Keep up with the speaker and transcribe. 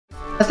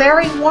A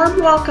very warm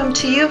welcome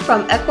to you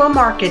from Equa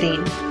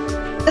Marketing.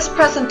 This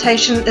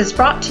presentation is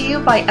brought to you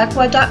by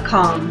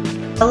Equa.com,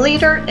 a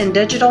leader in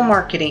digital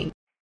marketing.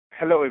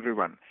 Hello,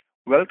 everyone.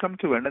 Welcome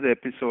to another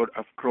episode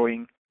of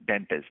Growing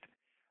Dentist.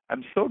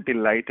 I'm so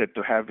delighted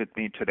to have with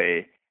me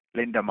today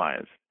Linda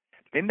Myers.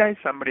 Linda is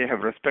somebody I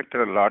have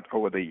respected a lot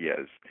over the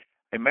years.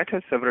 I met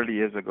her several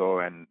years ago,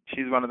 and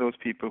she's one of those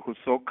people who's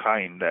so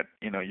kind that,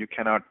 you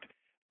cannot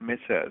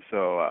miss her.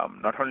 So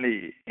not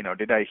only,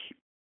 did I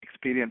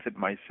experience it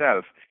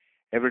myself,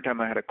 every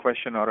time I had a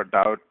question or a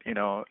doubt,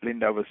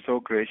 Linda was so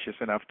gracious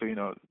enough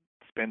to,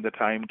 spend the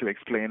time to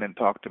explain and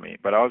talk to me.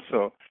 But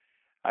also,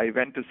 I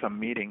went to some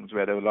meetings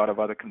where there were a lot of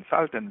other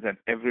consultants, and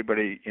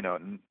everybody,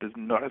 there's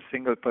not a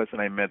single person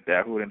I met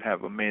there who didn't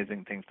have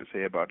amazing things to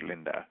say about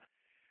Linda.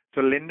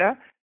 So, Linda,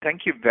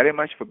 thank you very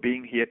much for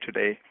being here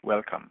today.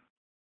 Welcome.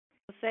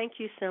 Well, thank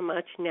you so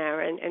much,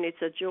 Naren, and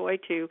it's a joy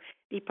to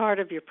be part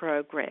of your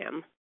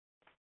program.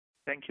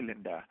 Thank you,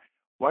 Linda.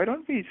 Why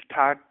don't we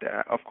start?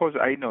 Of course,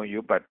 I know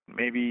you, but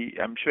maybe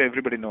I'm sure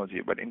everybody knows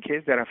you. But in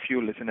case there are a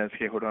few listeners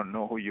here who don't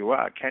know who you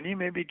are, can you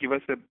maybe give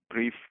us a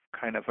brief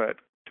kind of a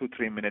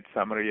 2-3 minute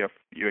summary of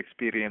your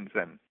experience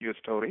and your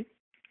story?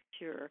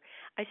 Sure.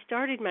 I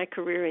started my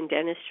career in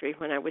dentistry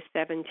when I was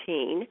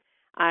 17.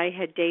 I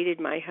had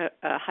dated my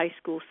high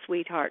school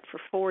sweetheart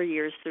for 4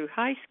 years through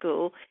high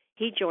school.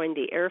 He joined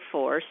the Air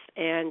Force,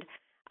 and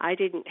I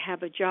didn't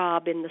have a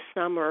job in the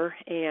summer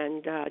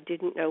and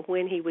didn't know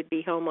when he would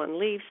be home on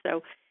leave,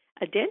 so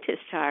a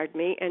dentist hired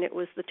me, and it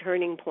was the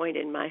turning point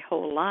in my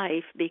whole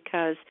life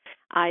because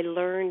I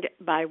learned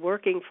by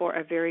working for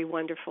a very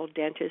wonderful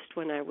dentist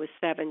when I was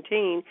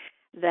 17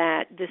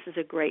 that this is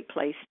a great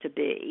place to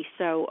be.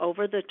 So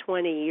over the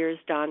 20 years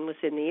Don was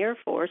in the Air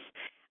Force,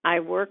 I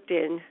worked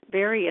in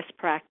various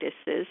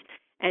practices,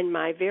 and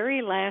my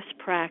very last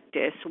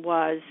practice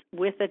was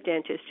with a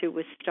dentist who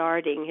was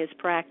starting his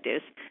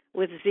practice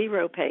with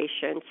 0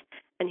 patients,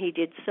 and he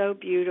did so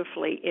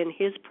beautifully in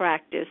his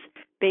practice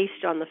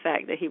based on the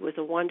fact that he was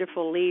a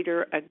wonderful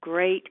leader, a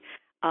great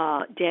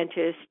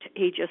dentist.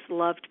 He just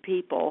loved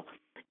people,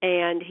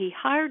 and he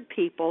hired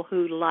people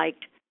who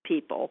liked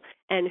people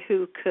and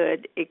who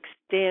could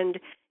extend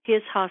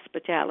his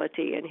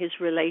hospitality and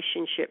his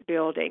relationship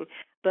building.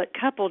 But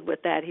coupled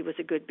with that, he was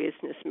a good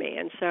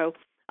businessman. So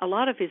a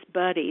lot of his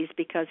buddies,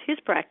 because his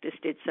practice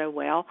did so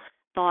well,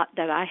 thought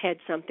that I had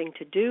something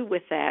to do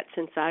with that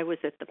since I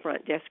was at the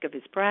front desk of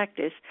his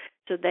practice.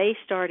 So they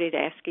started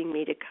asking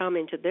me to come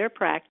into their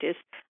practice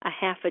a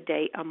half a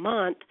day a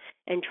month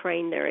and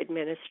train their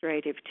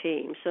administrative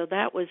team. So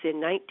that was in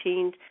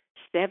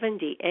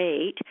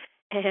 1978,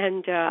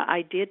 and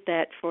I did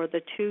that for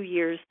the 2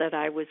 years that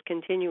I was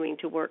continuing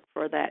to work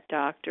for that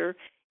doctor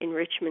in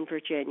Richmond,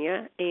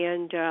 Virginia.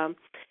 And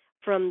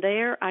from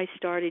there, I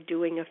started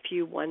doing a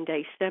few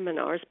one-day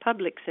seminars,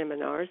 public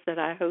seminars that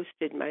I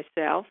hosted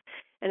myself,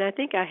 and I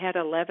think I had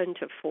 11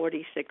 to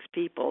 46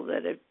 people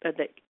that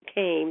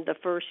came the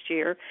first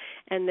year.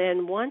 And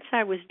then once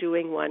I was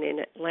doing one in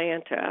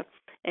Atlanta,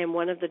 and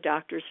one of the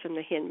doctors from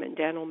the Hinman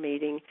Dental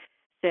meeting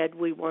said,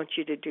 "We want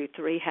you to do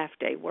 3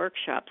 half-day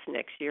workshops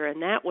next year," and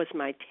that was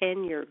my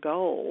 10-year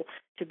goal,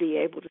 to be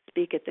able to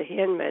speak at the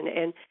Hinman,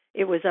 and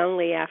it was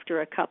only after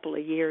a couple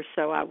of years,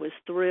 so I was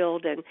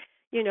thrilled. And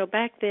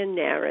back then,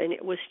 Naren,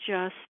 it was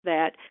just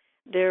that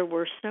there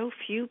were so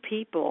few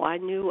people. I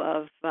knew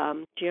of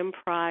Jim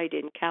Pride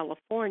in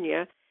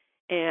California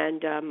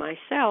and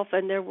myself,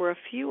 and there were a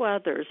few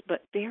others,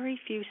 but very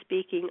few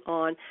speaking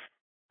on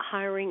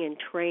hiring and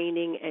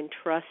training and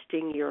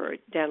trusting your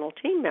dental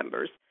team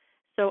members.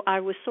 So I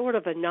was sort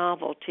of a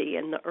novelty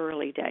in the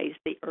early days,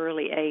 the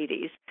early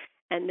 80s.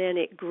 And then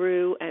it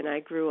grew, and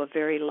I grew a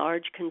very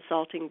large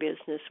consulting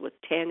business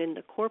with 10 in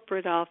the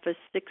corporate office,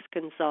 6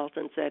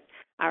 consultants at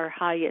our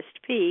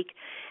highest peak.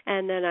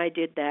 And then I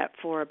did that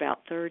for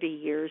about 30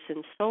 years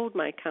and sold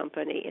my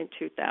company in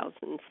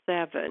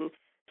 2007,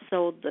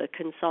 sold the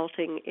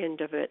consulting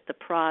end of it, the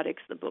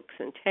products, the books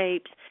and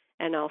tapes,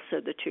 and also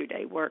the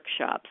 2-day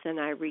workshops. And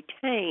I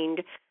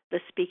retained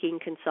the Speaking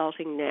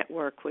Consulting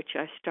Network, which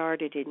I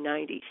started in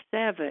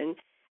 97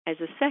 as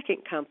a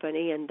second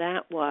company, and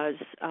that was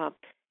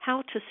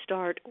how to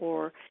start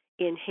or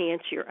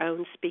enhance your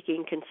own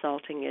speaking,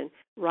 consulting, and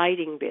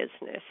writing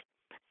business.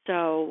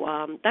 So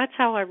that's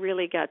how I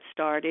really got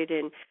started,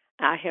 and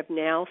I have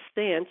now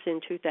since,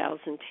 in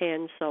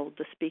 2010, sold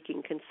the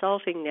Speaking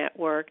Consulting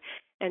Network.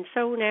 And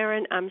so,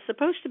 Naren, I'm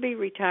supposed to be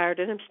retired,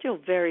 and I'm still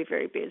very,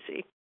 very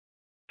busy.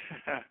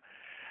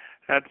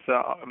 That's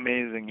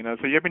amazing.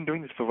 So you've been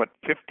doing this for,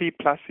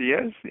 50-plus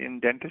years in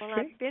dentistry? Well,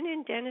 I've been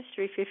in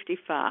dentistry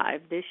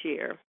 55 this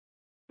year.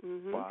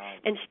 Mm-hmm. Wow.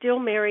 And still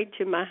married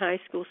to my high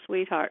school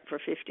sweetheart for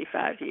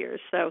 55 years.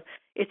 So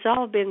it's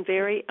all been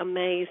very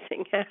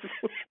amazing, hasn't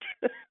it?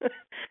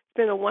 It's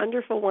been a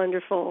wonderful,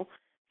 wonderful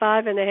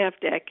 5.5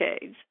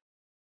 decades.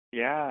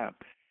 Yeah.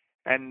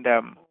 And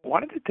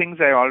one of the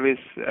things I always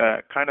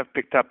kind of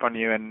picked up on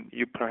you, and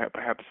you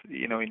perhaps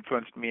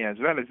influenced me as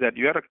well, is that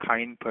you're a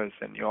kind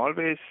person. You're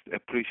always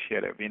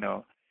appreciative.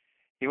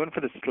 Even for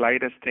the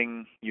slightest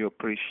thing, you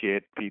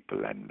appreciate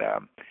people. And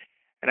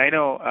And I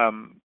know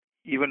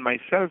even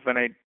myself, when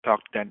I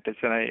talk to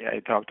dentists, and I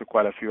talk to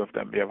quite a few of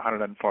them, we have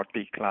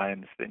 140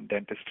 clients in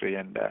dentistry,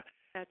 and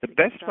That's the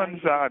best exciting.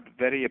 ones are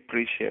very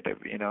appreciative.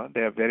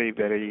 They're very,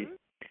 very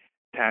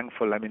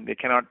thankful. I mean, they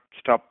cannot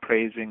stop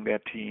praising their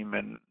team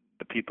and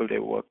the people they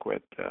work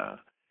with.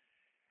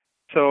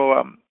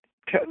 So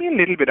tell me a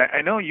little bit.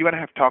 I know you and I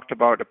have talked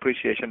about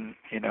appreciation,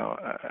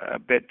 a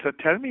bit. So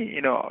tell me,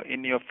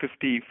 in your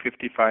 50,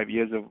 55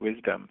 years of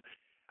wisdom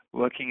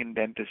working in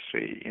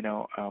dentistry,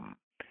 uh,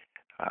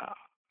 uh,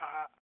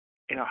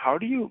 how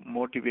do you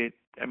motivate?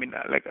 I mean,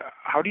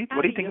 what do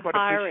you think about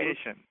hire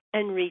appreciation?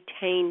 and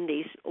retain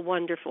these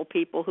wonderful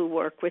people who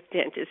work with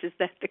dentists? Is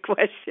that the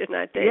question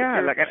I think Yeah,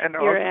 and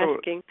you're also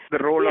asking? the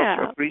role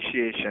Yeah. of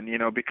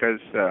appreciation, because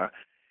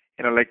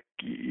like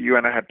you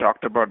and I had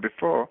talked about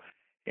before,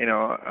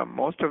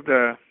 most of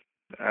the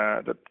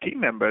team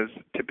members,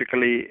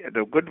 typically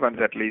the good ones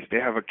at least, they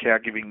have a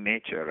caregiving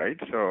nature, right?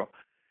 So,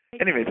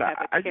 anyways,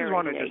 I just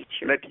want to just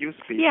let you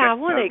speak. Yeah, I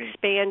and want tell to me.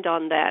 expand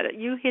on that.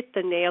 You hit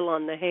the nail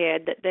on the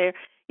head that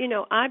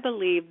I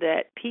believe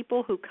that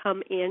people who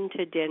come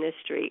into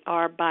dentistry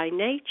are by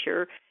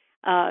nature,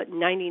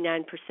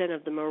 99%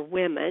 of them are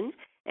women,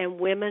 and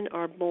women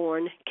are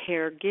born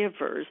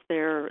caregivers.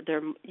 They're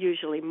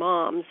usually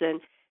moms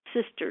and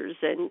sisters,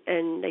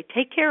 and they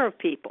take care of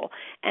people,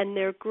 and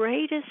their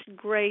greatest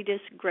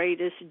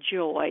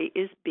joy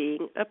is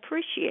being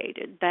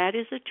appreciated. That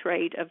is a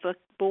trait of a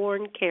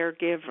born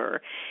caregiver.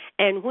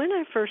 And when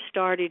I first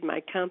started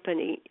my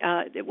company,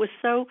 it was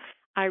so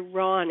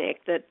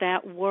ironic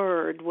that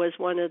word was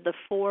one of the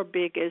four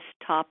biggest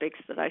topics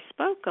that I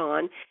spoke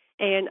on,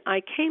 and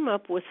I came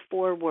up with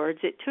four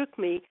words.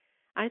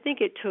 I think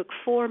it took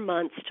 4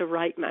 months to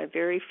write my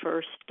very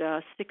first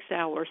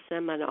 6-hour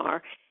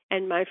seminar,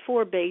 and my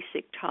four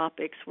basic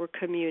topics were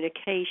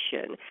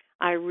communication.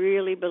 I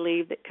really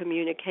believe that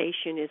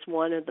communication is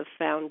one of the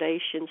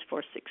foundations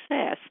for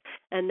success,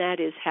 and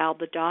that is how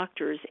the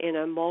doctors in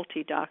a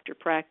multi-doctor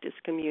practice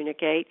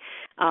communicate,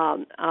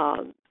 how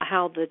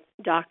the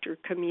doctor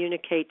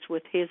communicates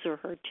with his or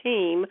her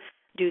team.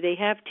 Do they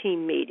have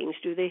team meetings?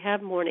 Do they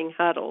have morning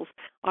huddles?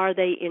 Are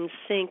they in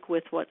sync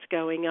with what's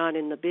going on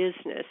in the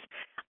business?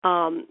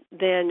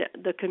 Then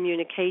the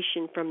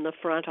communication from the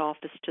front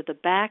office to the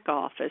back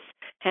office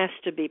has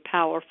to be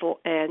powerful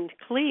and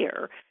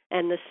clear,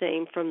 and the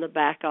same from the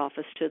back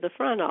office to the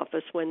front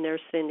office when they're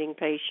sending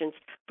patients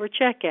for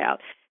checkout.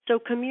 So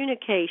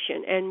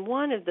communication, and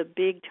one of the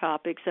big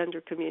topics under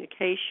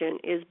communication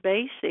is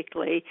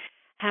basically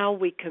how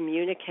we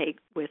communicate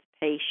with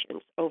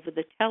patients over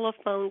the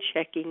telephone,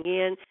 checking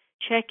in,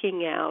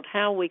 checking out,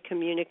 how we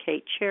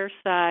communicate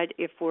chairside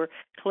if we're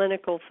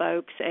clinical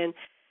folks. And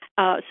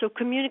so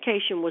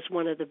communication was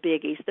one of the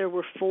biggies. There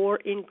were 4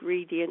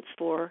 ingredients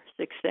for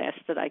success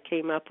that I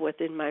came up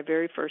with in my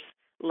very first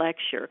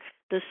lecture.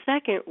 The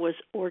second was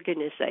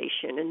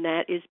organization, and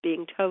that is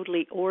being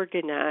totally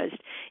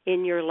organized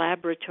in your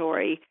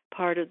laboratory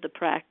part of the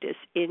practice,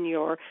 in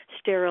your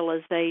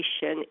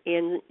sterilization,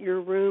 in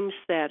your room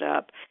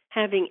setup,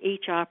 having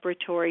each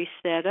operatory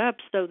set up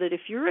so that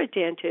if you're a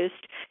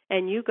dentist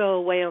and you go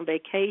away on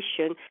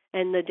vacation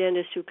and the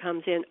dentist who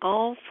comes in,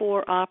 all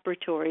 4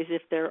 operatories,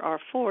 if there are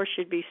 4,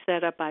 should be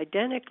set up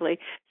identically,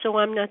 so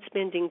I'm not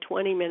spending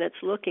 20 minutes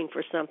looking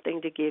for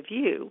something to give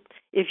you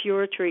if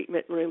your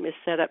treatment room is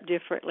set up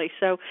differently.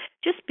 So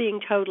just being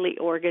totally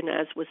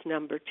organized was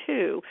number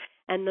 2.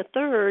 And the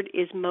third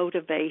is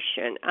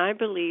motivation. I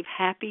believe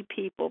happy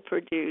people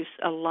produce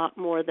a lot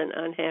more than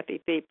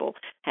unhappy people.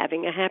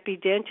 Having a happy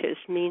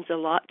dentist means a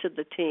lot to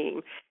the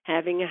team.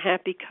 Having a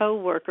happy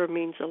coworker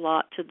means a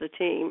lot to the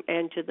team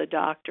and to the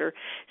doctor.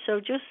 So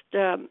just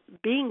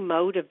being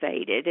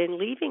motivated and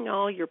leaving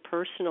all your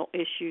personal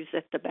issues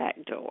at the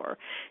back door.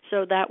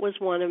 So that was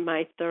one of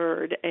my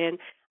third. And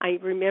I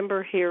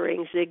remember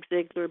hearing Zig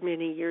Ziglar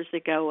many years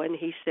ago, and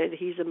he said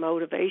he's a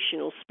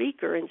motivational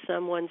speaker, and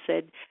someone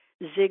said,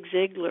 Zig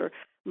Ziglar,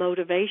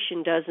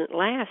 motivation doesn't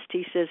last.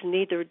 He says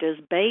neither does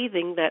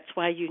bathing. That's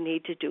why you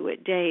need to do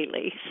it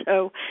daily.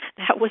 So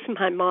that was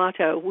my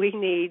motto. We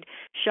need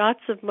shots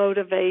of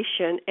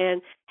motivation,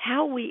 and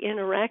how we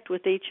interact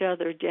with each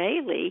other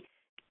daily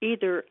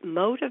either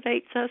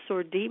motivates us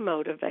or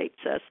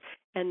demotivates us.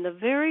 And the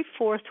very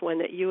fourth one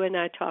that you and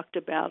I talked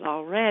about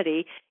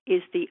already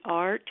is the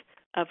art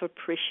of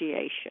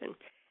appreciation.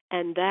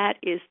 And that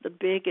is the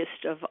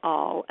biggest of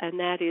all, and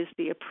that is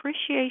the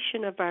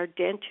appreciation of our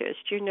dentist.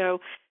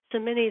 So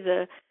many of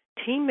the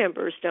team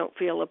members don't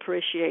feel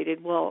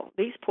appreciated. Well,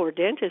 these poor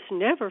dentists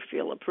never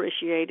feel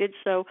appreciated,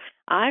 so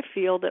I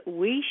feel that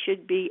we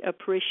should be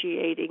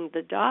appreciating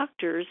the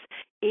doctors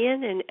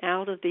in and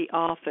out of the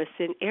office.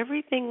 In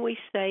everything we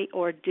say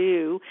or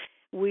do,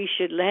 we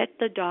should let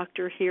the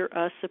doctor hear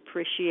us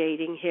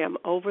appreciating him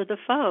over the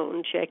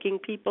phone, checking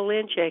people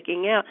in,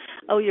 checking out.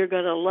 Oh, you're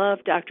going to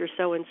love Dr.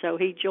 So-and-so.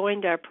 He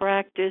joined our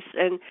practice,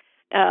 and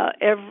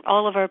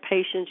all of our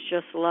patients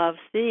just love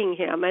seeing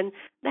him. And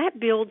that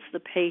builds the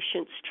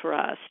patient's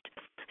trust.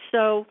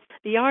 So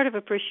The art of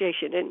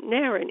appreciation. And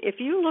Naren, if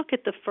you look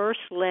at the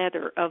first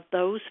letter of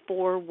those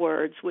 4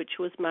 words, which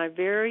was my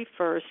very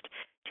first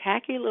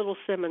tacky little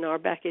seminar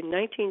back in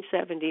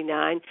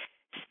 1979,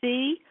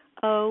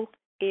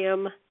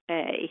 COMA,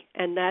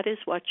 and that is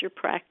what your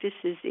practice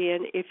is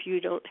in if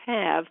you don't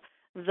have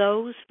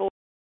those 4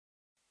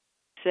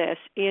 success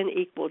in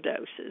equal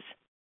doses.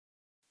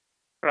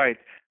 Right.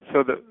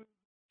 So the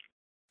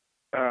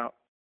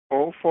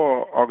O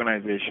for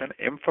organization,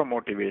 M for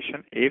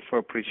motivation, A for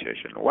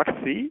appreciation. What's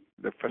C,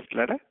 the first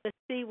letter? The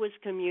C was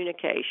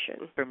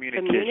communication.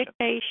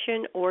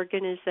 Communication,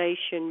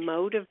 organization,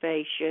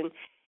 motivation,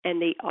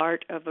 and the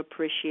art of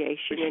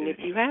appreciation. And if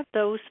you have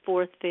those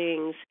 4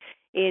 things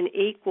in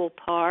equal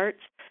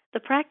parts, the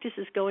practice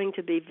is going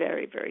to be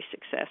very, very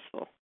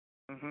successful.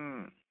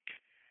 Mm-hmm.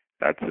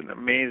 That's an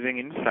amazing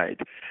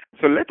insight.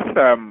 So let's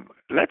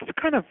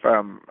kind of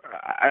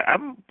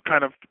I'm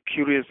kind of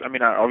curious. I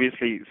mean,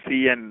 obviously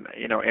C and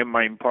M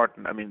are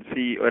important. I mean,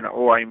 C and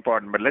O are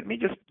important. But let me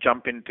just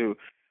jump into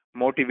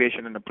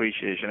motivation and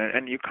appreciation.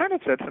 And you kind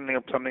of said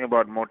something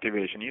about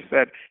motivation. You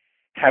said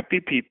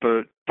happy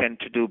people tend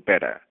to do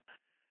better,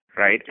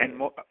 right?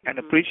 And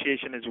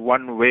appreciation is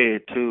one way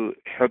to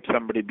help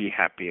somebody be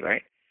happy,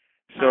 right?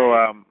 So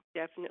I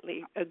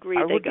definitely agree.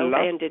 They go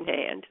hand in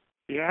hand.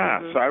 Yeah,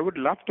 so I would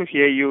love to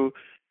hear you.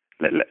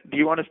 Do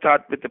you want to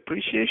start with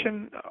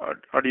appreciation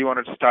or do you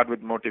want to start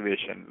with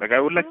motivation? I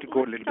would like to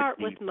go a little bit deep. Start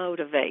with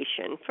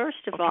motivation.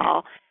 First of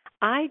all,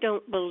 I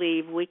don't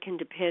believe we can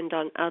depend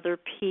on other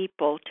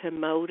people to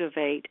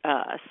motivate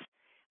us.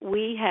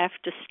 We have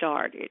to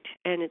start it.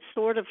 And it's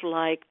sort of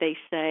like they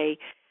say,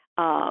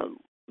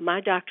 my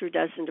doctor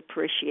doesn't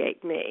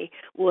appreciate me.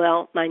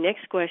 Well, my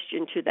next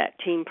question to that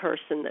team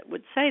person that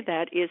would say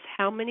that is,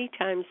 how many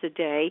times a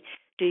day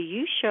do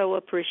you show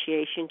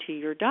appreciation to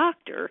your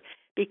doctor?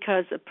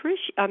 Because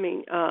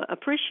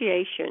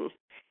appreciation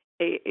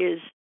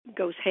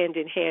goes hand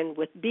in hand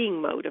with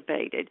being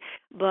motivated.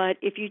 But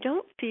if you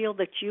don't feel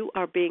that you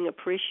are being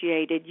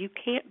appreciated, you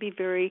can't be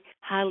very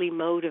highly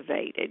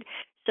motivated.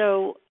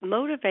 So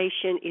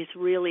motivation is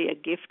really a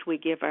gift we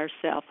give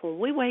ourselves. When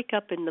we wake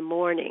up in the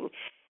morning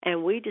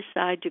and we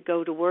decide to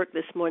go to work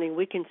this morning,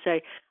 we can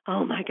say,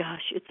 oh my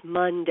gosh, it's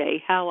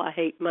Monday. How I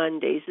hate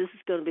Mondays. This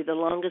is going to be the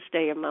longest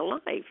day of my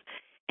life.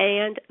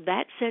 And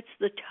that sets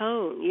the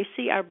tone. You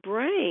see, our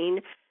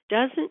brain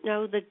doesn't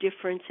know the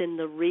difference in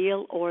the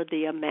real or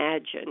the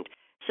imagined.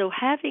 So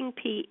having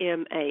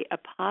PMA, a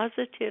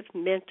positive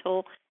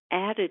mental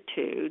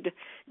attitude,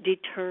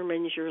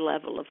 determines your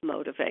level of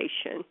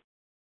motivation.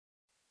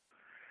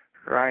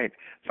 Right.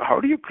 So how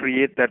do you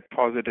create that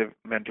positive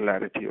mental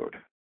attitude?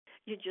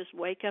 You just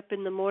wake up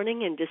in the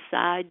morning and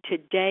decide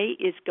today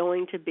is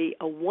going to be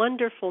a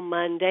wonderful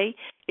Monday.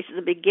 It's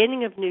the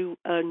beginning of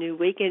a new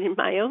week. And in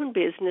my own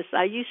business,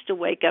 I used to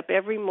wake up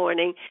every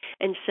morning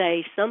and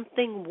say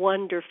something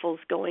wonderful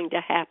is going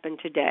to happen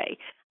today.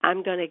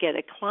 I'm going to get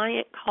a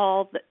client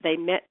call that they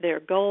met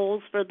their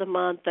goals for the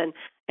month and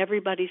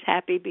everybody's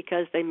happy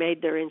because they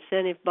made their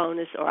incentive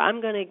bonus, or I'm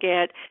going to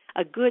get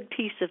a good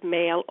piece of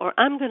mail, or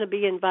I'm going to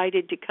be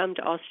invited to come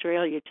to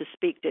Australia to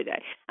speak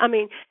today. I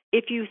mean,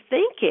 if you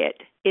think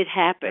it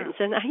happens.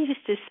 And I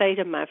used to say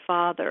to my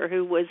father,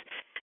 who was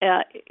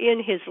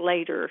in his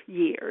later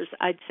years,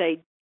 I'd say,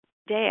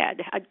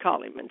 Dad, I'd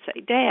call him and say,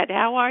 Dad,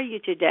 how are you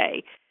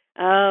today?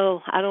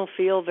 Oh, I don't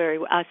feel very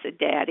well. I said,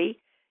 Daddy,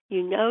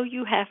 you know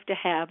you have to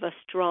have a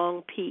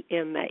strong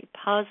PMA,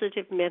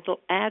 positive mental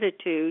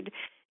attitude,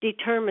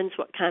 determines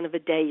what kind of a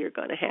day you're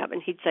going to have.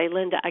 And he'd say,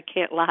 Linda, I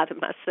can't lie to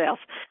myself.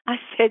 I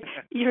said,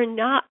 you're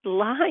not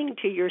lying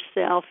to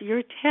yourself.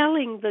 You're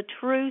telling the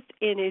truth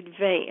in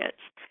advance.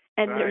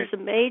 And There's a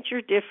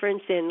major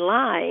difference in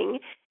lying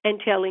and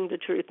telling the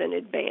truth in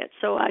advance.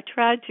 So I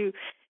tried to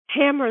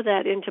hammer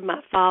that into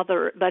my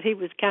father, but he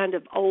was kind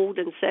of old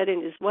and set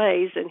in his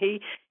ways, and he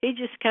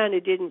just kind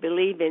of didn't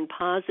believe in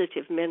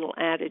positive mental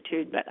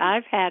attitude. But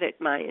I've had it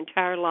my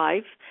entire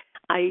life.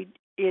 I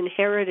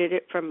inherited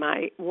it from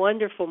my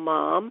wonderful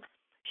mom.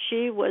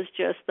 She was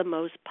just the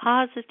most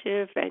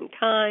positive and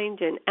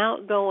kind and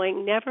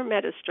outgoing, never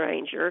met a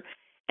stranger,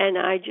 and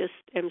I just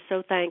am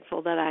so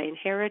thankful that I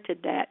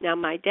inherited that. Now,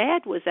 my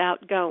dad was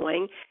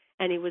outgoing,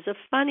 and he was a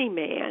funny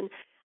man,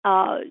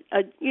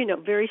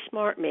 very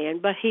smart man,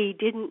 but he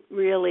didn't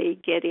really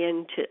get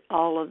into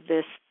all of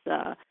this,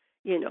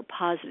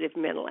 positive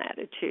mental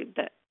attitude.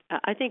 That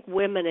I think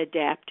women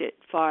adapt it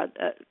far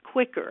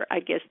quicker.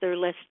 I guess they're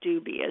less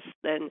dubious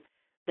than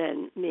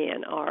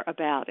men are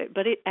about it.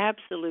 But it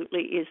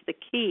absolutely is the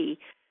key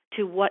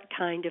to what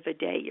kind of a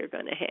day you're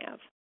going to have.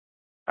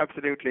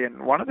 Absolutely.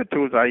 And one of the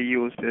tools I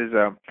used is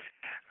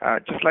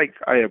just like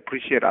I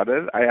appreciate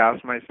others, I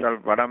ask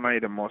myself, what am I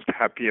the most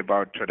happy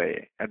about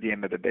today at the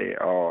end of the day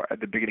or at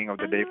the beginning of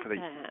the day for the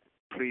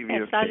previous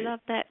day? Yes, I love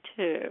that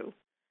too.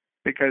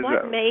 Because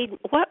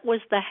what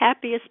was the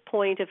happiest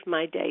point of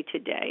my day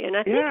today? And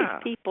I think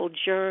if people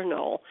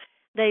journal,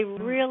 they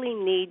really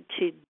need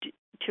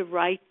to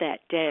write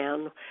that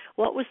down.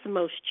 What was the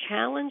most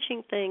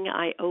challenging thing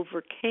I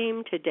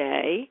overcame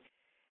today,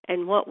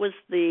 and what was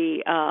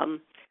the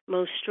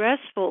most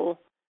stressful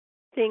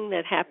thing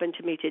that happened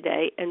to me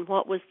today and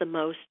what was the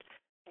most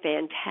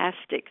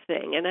fantastic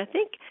thing. And I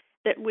think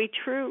that we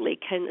truly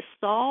can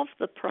solve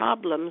the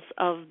problems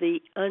of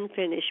the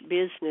unfinished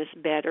business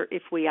better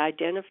if we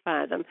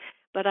identify them.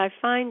 But I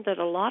find that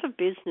a lot of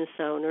business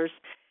owners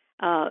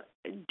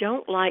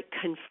don't like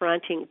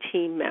confronting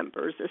team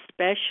members,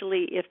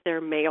 especially if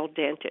they're male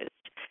dentists.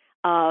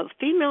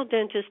 Female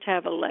dentists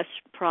have a less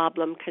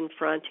problem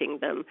confronting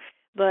them,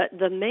 but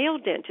the male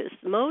dentists,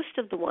 most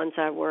of the ones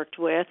I worked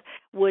with,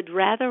 would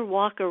rather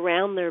walk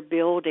around their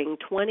building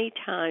 20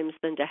 times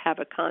than to have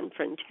a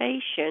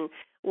confrontation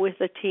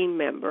with a team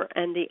member.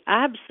 And the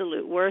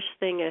absolute worst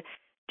thing a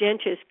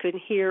dentist could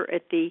hear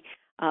at the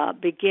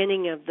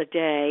beginning of the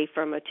day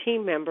from a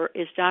team member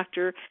is,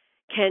 "Doctor,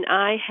 can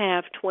I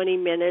have 20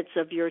 minutes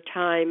of your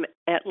time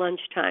at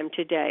lunchtime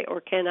today,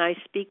 or can I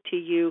speak to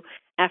you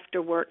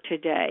after work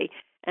today?"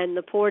 And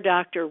the poor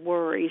doctor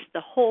worries the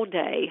whole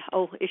day.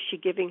 Oh, is she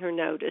giving her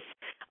notice?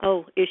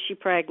 Oh, is she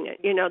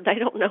pregnant? They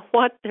don't know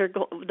what they're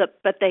going,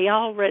 but they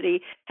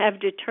already have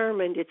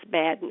determined it's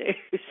bad news.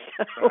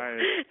 So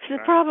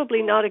it's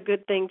probably not a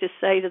good thing to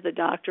say to the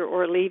doctor,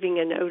 or leaving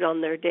a note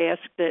on their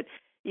desk that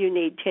you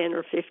need 10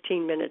 or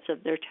 15 minutes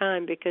of their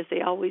time, because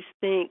they always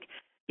think,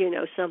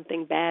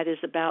 something bad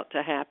is about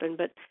to happen.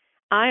 But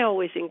I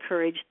always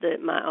encourage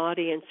my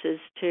audiences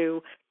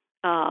to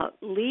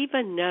leave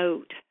a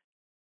note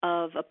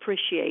of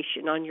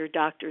appreciation on your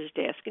doctor's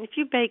desk. And if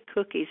you bake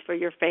cookies for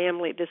your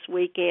family this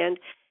weekend,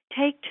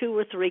 take 2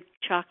 or 3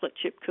 chocolate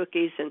chip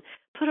cookies and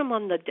put them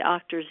on the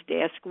doctor's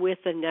desk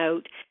with a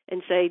note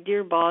and say,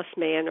 "Dear boss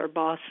man or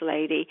boss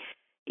lady,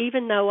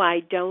 even though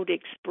I don't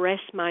express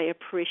my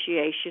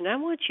appreciation, I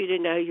want you to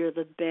know you're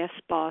the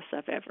best boss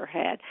I've ever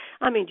had."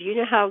 I mean, do you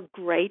know how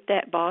great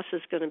that boss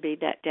is going to be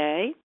that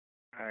day?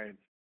 Right.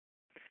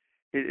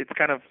 It's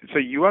kind of, so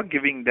you are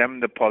giving them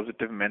the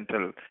positive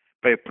mental,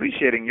 by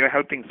appreciating, you're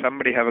helping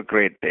somebody have a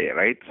great day,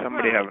 right?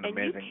 Somebody Right. have an And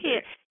amazing you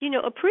day.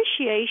 can't,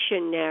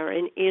 appreciation,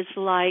 Naren, is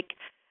like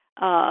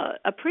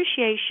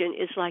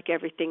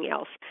everything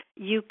else.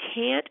 You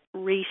can't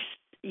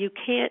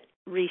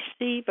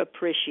receive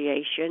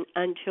appreciation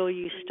until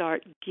you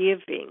start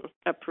giving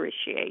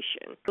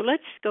appreciation. So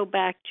let's go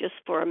back just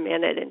for a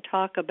minute and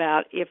talk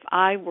about if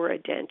I were a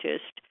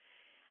dentist.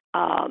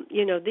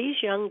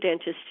 These young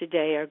dentists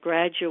today are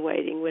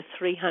graduating with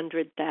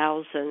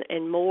 $300,000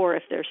 and more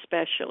if they're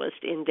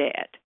specialists in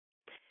debt.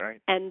 Right.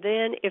 And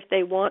then if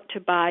they want to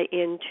buy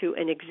into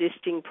an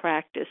existing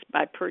practice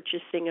by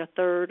purchasing a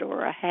third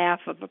or a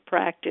half of a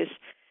practice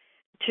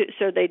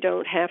so they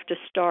don't have to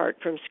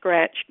start from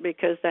scratch,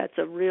 because that's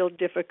a real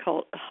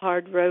difficult,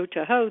 hard road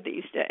to hoe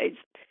these days.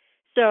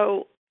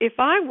 So if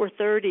I were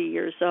 30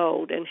 years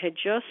old and had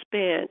just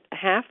spent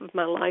half of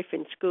my life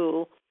in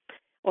school,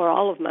 or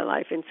all of my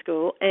life in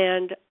school,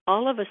 and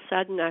all of a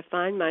sudden I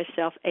find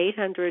myself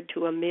 $800,000 to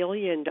 $1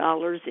 million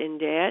in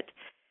debt,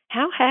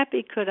 how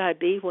happy could I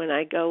be when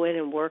I go in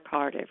and work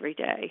hard every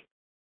day?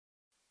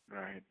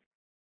 Right.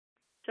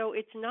 So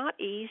it's not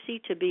easy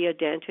to be a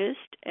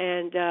dentist,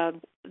 and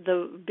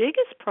the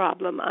biggest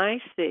problem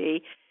I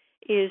see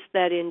is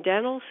that in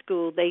dental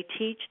school they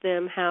teach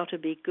them how to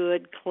be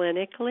good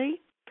clinically.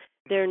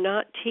 They're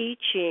not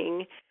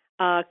teaching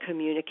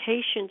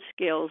communication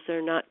skills.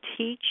 They're not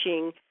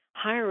teaching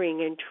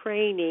hiring and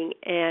training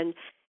and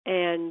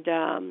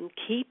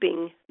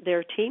keeping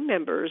their team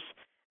members.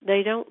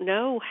 They don't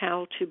know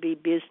how to be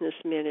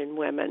businessmen and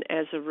women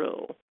as a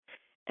rule.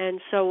 And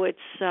so it's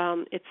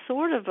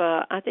sort of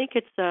I think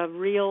it's a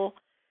real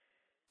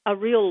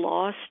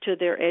loss to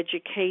their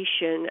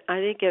education. I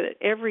think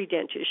every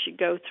dentist should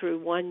go through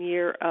 1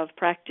 year of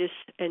practice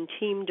and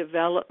team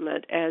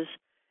development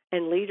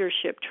and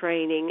leadership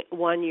training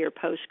 1 year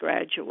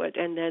postgraduate,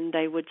 and then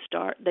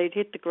they'd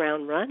hit the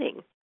ground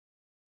running.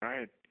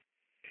 Right.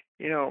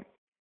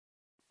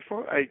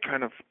 Before I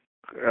kind of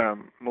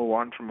move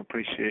on from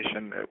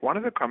appreciation, one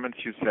of the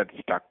comments you said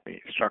struck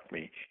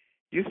me.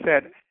 You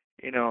said,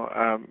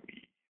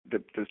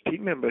 the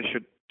team members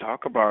should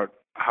talk about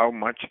how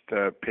much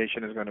the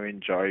patient is going to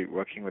enjoy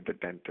working with the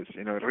dentist.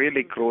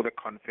 Really grow the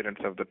confidence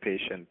of the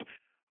patient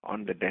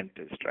on the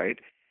dentist, right?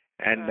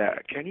 And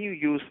can you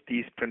use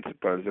these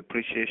principles,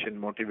 appreciation,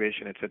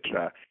 motivation,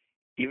 etc.,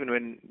 even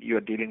when you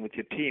are dealing with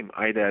your team,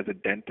 either as a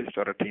dentist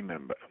or a team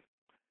member?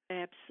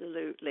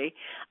 Absolutely.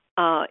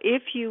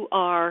 If you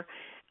are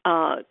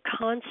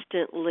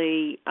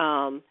constantly,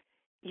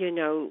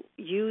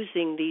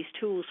 using these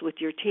tools with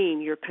your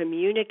team, you're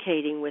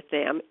communicating with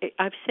them.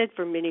 I've said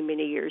for many,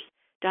 many years,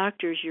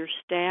 doctors, your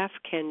staff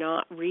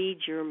cannot read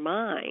your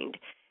mind.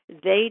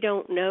 They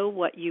don't know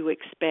what you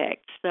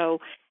expect.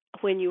 So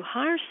when you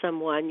hire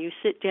someone, you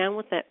sit down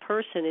with that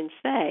person and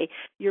say,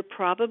 you're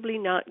probably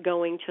not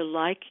going to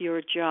like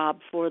your job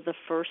for the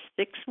first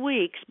 6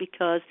 weeks,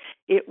 because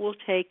it will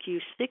take you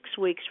 6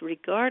 weeks,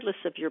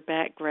 regardless of your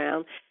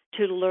background,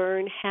 to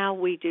learn how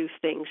we do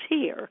things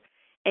here.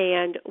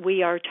 And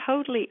we are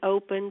totally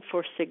open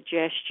for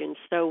suggestions.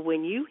 So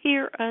when you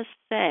hear us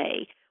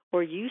say,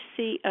 or you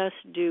see us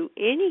do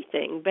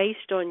anything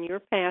based on your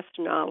past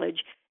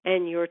knowledge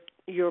and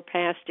your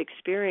past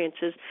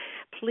experiences,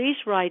 please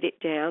write it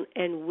down,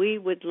 and we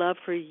would love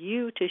for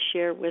you to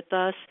share with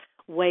us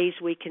ways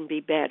we can be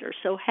better.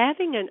 So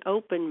having an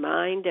open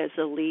mind as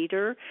a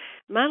leader,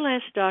 my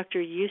last doctor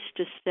used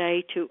to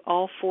say to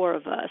all four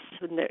of us,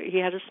 he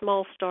had a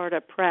small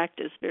startup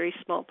practice, very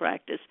small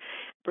practice,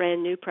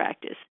 brand new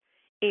practice,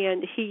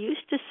 and he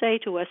used to say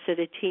to us at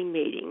a team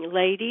meeting,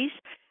 ladies,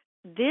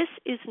 this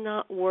is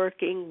not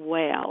working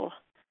well.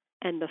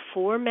 And the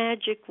four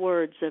magic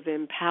words of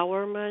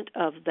empowerment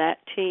of that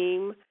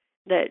team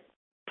that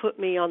put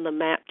me on the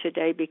map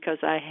today, because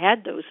I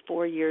had those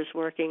 4 years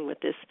working with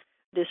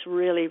this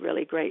really,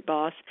 really great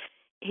boss.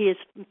 His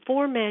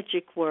four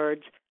magic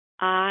words,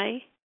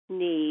 I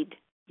need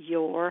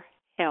your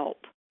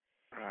help.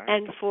 Right.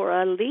 And for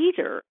a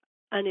leader,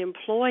 an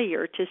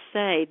employer, to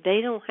say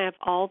they don't have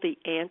all the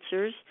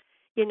answers,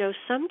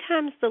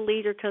 sometimes the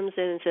leader comes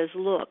in and says,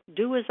 look,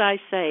 do as I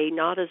say,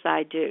 not as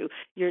I do.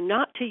 You're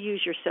not to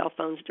use your cell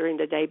phones during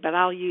the day, but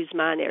I'll use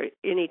mine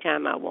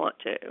anytime I want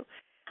to.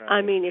 Right.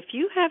 I mean, if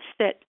you have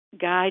set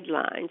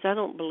guidelines, I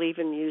don't believe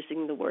in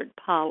using the word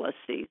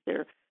policies.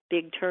 They're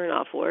big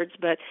turn-off words.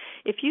 But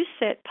if you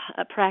set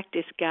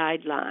practice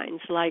guidelines,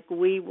 like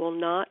we will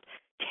not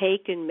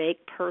take and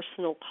make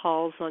personal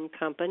calls on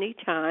company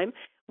time,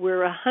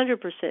 we're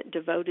 100%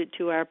 devoted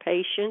to our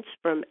patients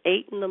from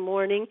 8 in the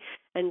morning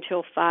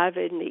until 5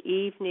 in the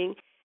evening,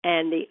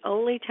 and the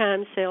only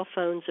time cell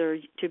phones are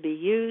to be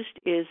used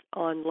is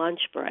on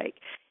lunch break.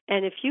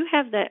 And if you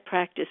have that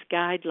practice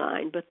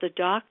guideline, but the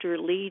doctor,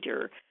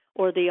 leader,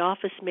 or the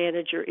office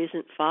manager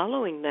isn't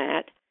following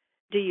that,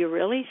 do you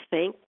really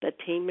think the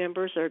team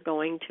members are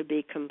going to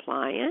be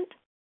compliant?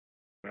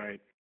 Right.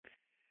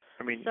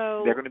 I mean,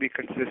 So they're going to be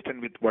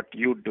consistent with what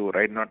you do,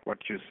 right? Not what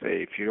you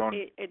say. If you don't,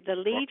 the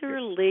leader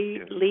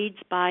leads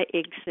by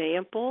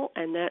example,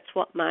 and that's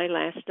what my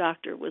last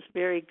doctor was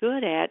very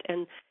good at.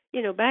 And,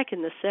 back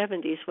in the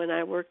 70s when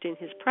I worked in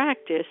his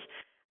practice,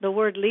 the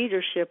word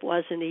leadership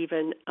wasn't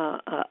even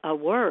a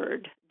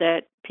word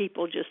that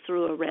people just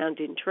threw around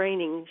in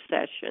training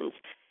sessions.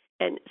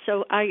 And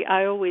so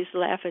I always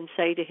laugh and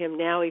say to him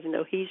now, even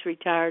though he's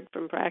retired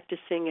from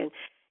practicing and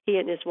he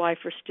and his wife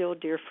are still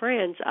dear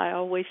friends, I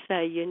always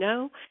say,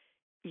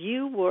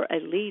 you were a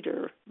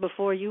leader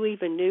before you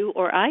even knew,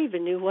 or I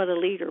even knew what a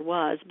leader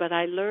was, but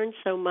I learned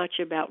so much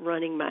about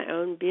running my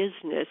own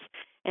business,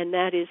 and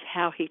that is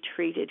how he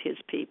treated his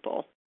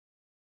people.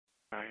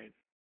 right.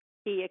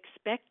 He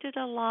expected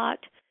a lot,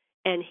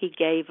 and he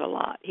gave a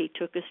lot. He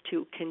took us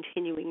to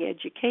continuing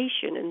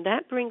education, and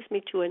that brings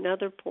me to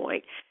another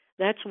point.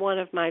 That's one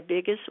of my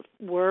biggest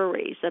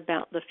worries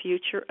about the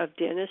future of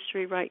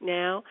dentistry right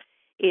now,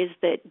 is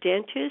that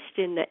dentists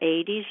in the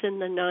 80s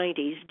and the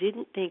 90s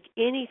didn't think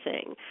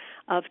anything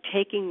of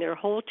taking their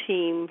whole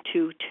team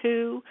to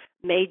 2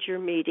 major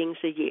meetings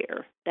a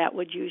year. That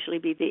would usually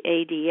be the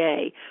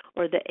ADA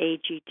or the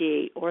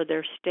AGD or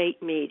their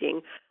state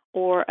meeting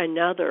or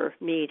another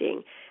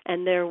meeting.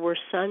 And there were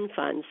Sun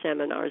Fund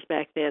seminars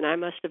back then. I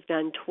must have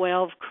done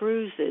 12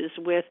 cruises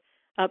with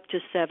up to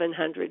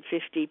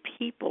 750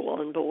 people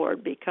on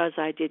board because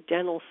I did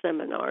dental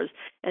seminars,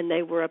 and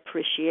they were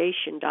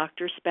appreciation,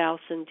 Dr. Spouse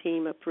and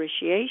team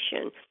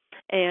appreciation.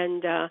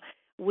 And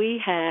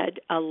we had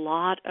a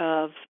lot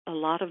of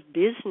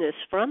business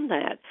from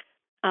that.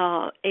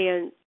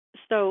 And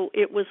so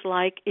it was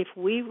like, if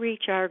we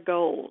reach our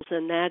goals,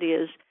 and that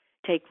is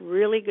take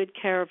really good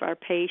care of our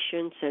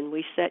patients, and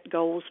we set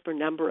goals for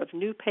number of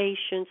new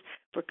patients,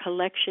 for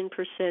collection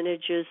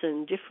percentages,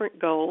 and different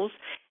goals.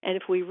 And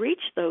if we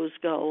reach those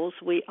goals,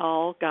 we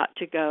all got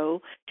to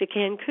go to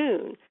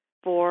Cancun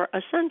for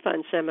a Sun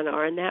Fund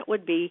seminar, and that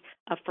would be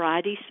a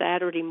Friday,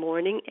 Saturday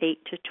morning,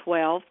 8 to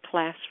 12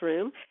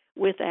 classroom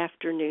with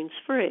afternoons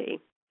free.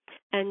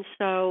 And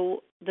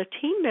so the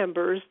team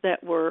members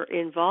that were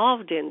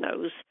involved in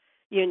those,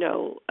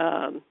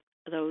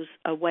 those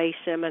away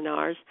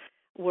seminars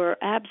were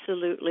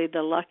absolutely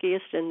the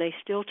luckiest, and they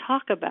still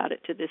talk about it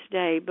to this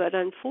day. But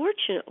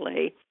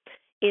unfortunately,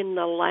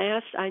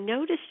 I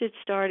noticed it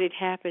started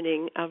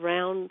happening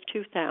around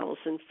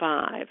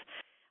 2005,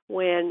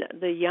 when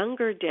the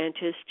younger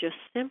dentists just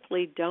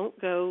simply don't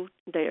go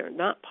there,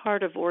 not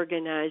part of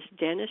organized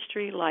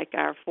dentistry like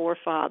our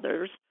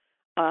forefathers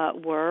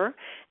were.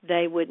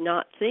 They would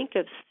not think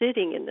of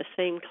sitting in the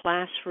same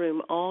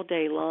classroom all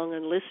day long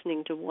and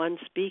listening to one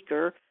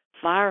speaker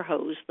fire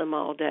hose them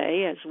all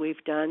day, as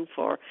we've done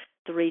for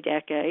 3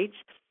 decades.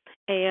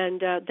 And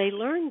they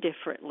learn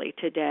differently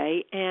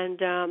today. And,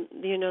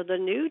 the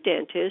new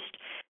dentist,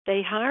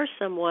 they hire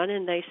someone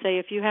and they say,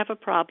 if you have a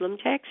problem,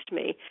 text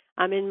me.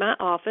 I'm in my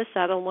office.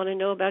 I don't want to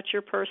know about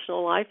your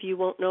personal life. You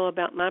won't know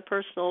about my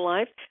personal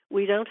life.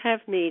 We don't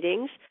have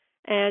meetings.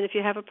 And if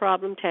you have a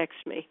problem,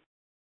 text me.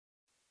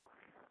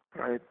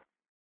 Right.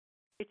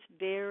 It's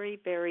very,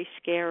 very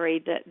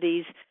scary that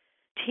these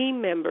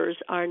team members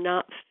are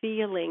not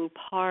feeling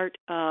part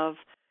of,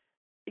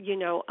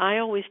 I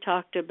always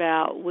talked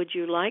about, would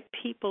you like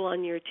people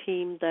on your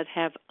team that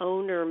have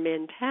owner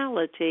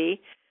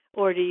mentality,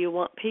 or do you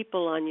want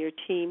people on your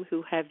team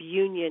who have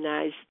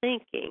unionized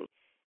thinking?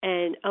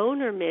 And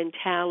owner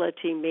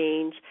mentality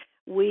means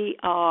we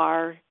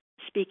are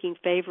speaking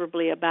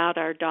favorably about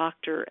our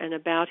doctor and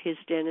about his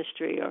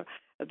dentistry or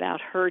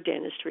about her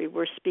dentistry.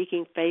 We're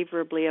speaking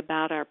favorably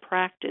about our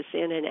practice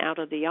in and out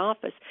of the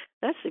office.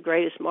 That's the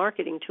greatest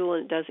marketing tool,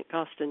 and it doesn't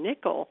cost a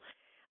nickel.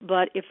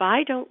 But if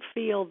I don't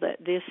feel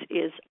that this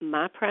is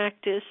my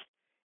practice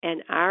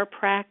and our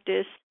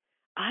practice,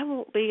 I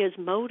won't be as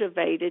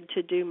motivated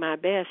to do my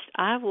best.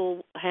 I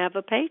will have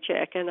a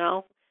paycheck, and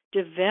I'll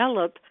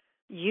develop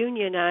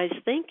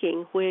unionized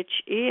thinking, which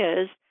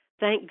is,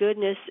 thank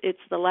goodness it's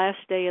the last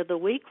day of the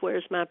week.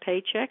 Where's my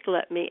paycheck?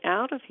 Let me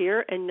out of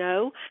here. And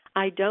no,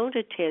 I don't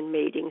attend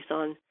meetings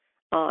on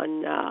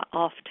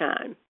off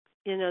time.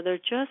 They're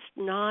just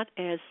not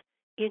as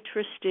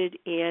interested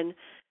in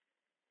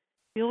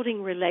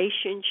building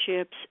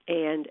relationships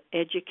and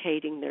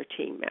educating their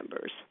team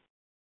members.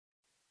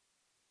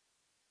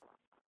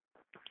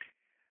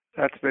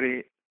 That's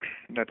very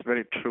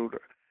true,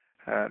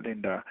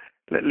 Linda.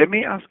 Let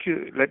me ask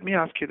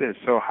you this.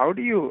 So how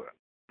do you?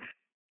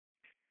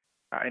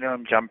 I know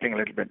I'm jumping a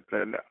little bit.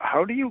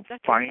 How do you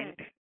find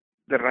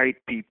the right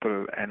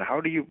people, and how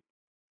do you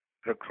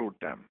recruit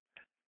them?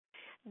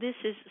 This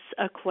is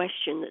a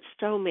question that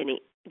so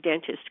many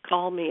dentists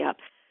call me up.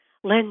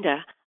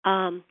 Linda,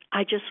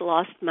 I just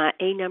lost my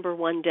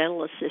 #1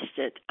 dental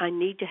assistant. I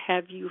need to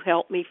have you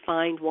help me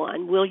find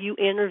one. Will you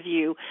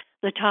interview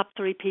the top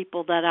 3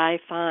 people that I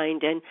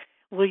find, and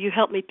will you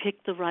help me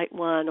pick the right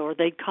one? Or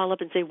they'd call up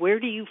and say, where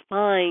do you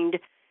find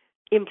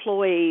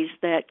employees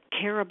that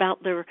care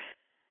about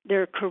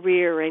their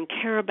career and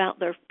care about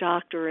their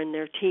doctor and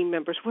their team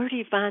members? Where do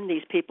you find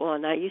these people?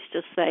 And I used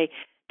to say,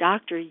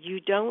 doctor, you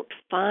don't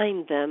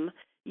find them,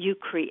 you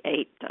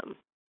create them.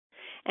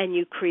 And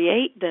you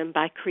create them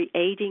by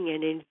creating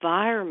an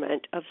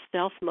environment of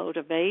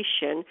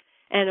self-motivation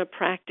and a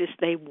practice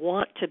they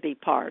want to be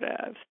part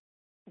of.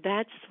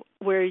 That's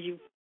where you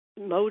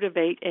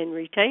motivate and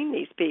retain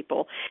these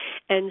people.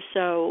 And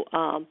so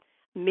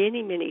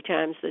many, many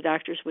times the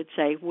doctors would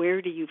say,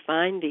 where do you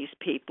find these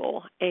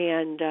people?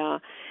 And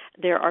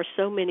there are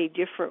so many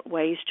different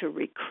ways to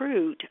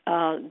recruit.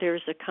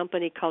 There's a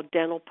company called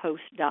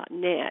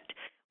dentalpost.net,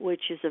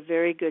 which is a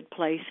very good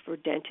place for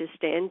dentists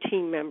and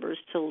team members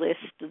to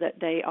list that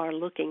they are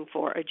looking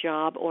for a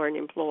job or an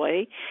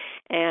employee.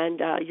 And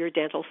your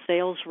dental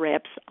sales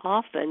reps,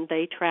 often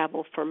they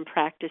travel from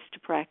practice to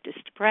practice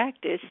to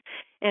practice,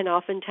 and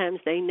oftentimes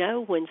they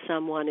know when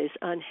someone is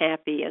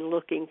unhappy and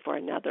looking for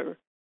another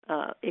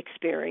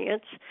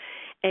experience.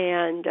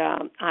 And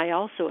I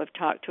also have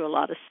talked to a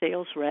lot of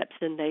sales reps,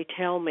 and they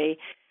tell me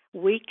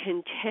we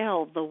can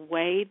tell the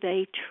way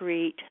they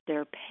treat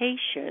their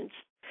patients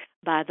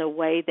by the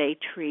way they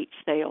treat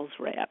sales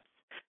reps.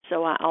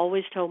 So I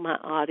always told my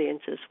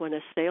audiences, when a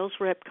sales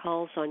rep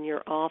calls on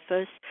your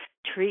office,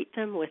 treat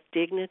them with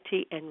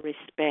dignity and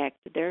respect.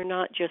 They're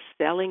not just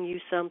selling you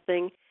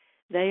something.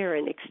 They are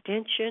an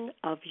extension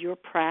of your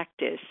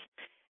practice.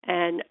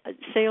 And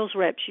sales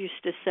reps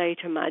used to say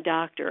to my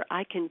doctor,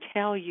 I can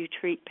tell you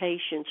treat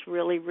patients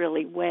really,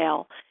 really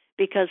well,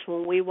 because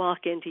when we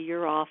walk into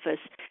your office,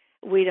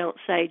 we don't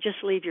say,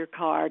 just leave your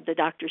card, the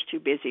doctor's too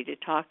busy to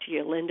talk to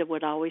you. Linda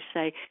would always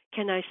say,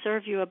 can I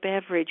serve you a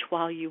beverage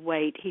while you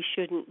wait? He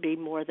shouldn't be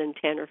more than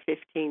 10 or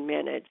 15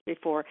 minutes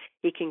before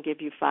he can give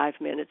you 5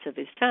 minutes of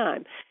his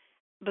time.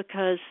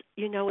 Because,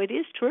 it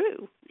is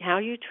true. How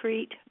you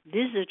treat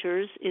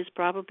visitors is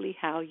probably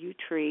how you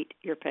treat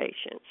your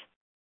patients.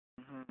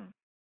 Mm-hmm.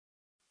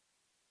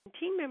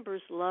 Team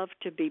members love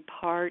to be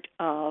part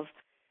of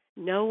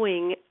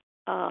knowing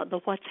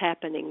what's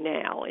happening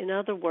now. In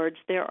other words,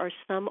 there are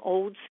some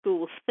old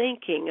school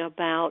thinking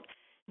about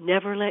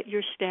never let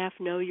your staff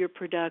know your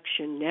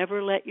production,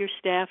 never let your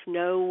staff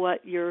know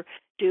what you're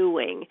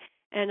doing.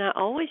 And I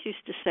always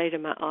used to say to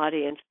my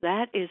audience,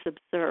 that is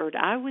absurd.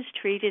 I was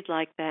treated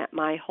like that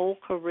my whole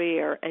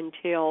career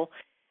until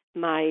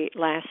my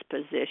last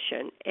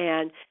position.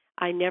 And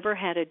I never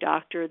had a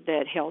doctor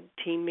that held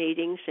team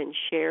meetings and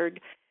shared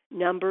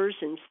numbers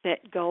and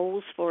set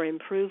goals for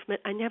improvement.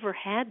 I never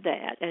had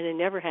that, and I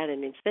never had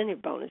an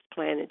incentive bonus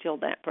plan until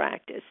that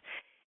practice.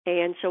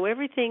 And so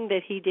everything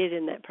that he did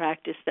in that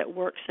practice that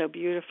worked so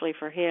beautifully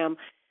for him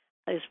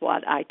is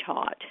what I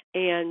taught.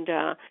 And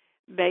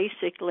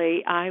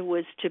basically, I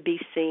was to be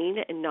seen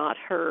and not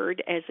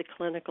heard as a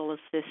clinical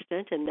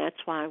assistant, and that's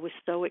why I was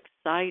so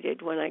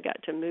excited when I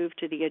got to move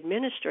to the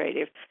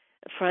administrative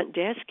front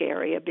desk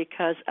area,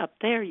 because up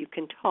there you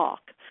can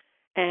talk.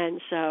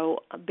 And so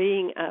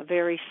being a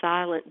very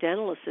silent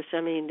dental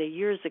assistant, the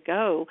years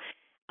ago,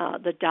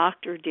 the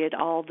doctor did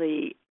all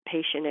the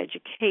patient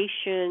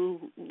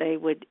education. They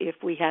would, if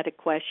we had a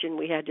question,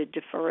 we had to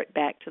defer it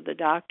back to the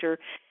doctor.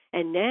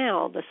 And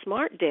now the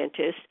smart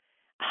dentists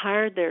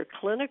hired their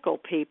clinical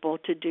people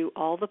to do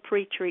all the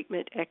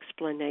pre-treatment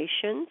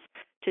explanations,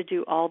 to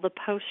do all the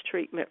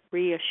post-treatment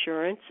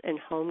reassurance and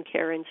home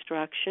care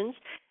instructions.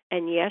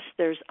 And yes,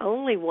 there's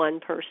only one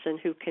person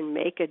who can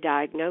make a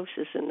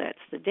diagnosis, and that's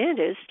the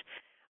dentist.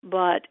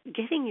 But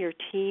getting your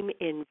team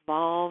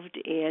involved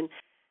in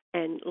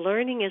and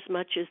learning as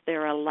much as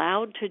they're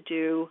allowed to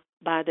do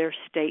by their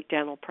State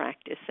Dental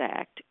Practice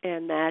Act,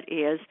 and that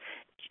is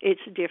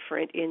it's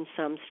different in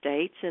some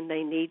states, and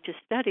they need to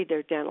study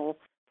their Dental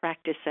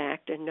Practice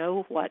Act and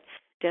know what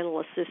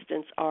dental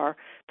assistants are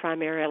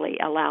primarily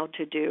allowed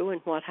to do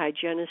and what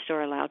hygienists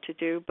are allowed to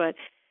do. But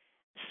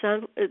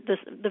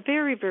the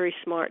very, very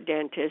smart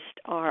dentists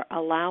are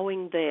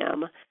allowing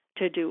them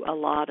to do a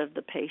lot of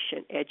the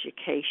patient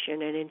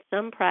education. And in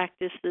some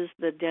practices,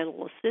 the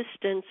dental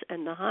assistants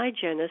and the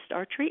hygienists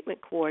are treatment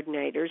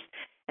coordinators,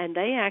 and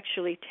they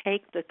actually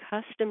take the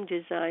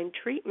custom-designed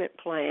treatment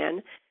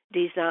plan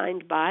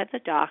designed by the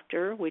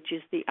doctor, which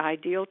is the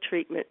ideal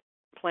treatment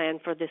plan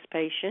for this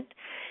patient,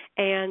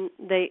 and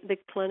the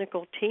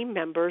clinical team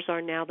members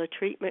are now the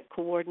treatment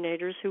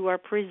coordinators who are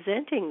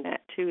presenting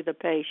that to the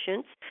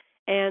patients,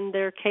 and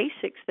their case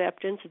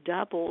acceptance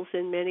doubles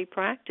in many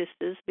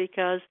practices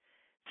because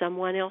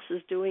someone else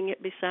is doing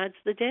it besides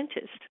the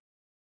dentist.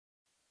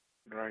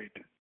 Right.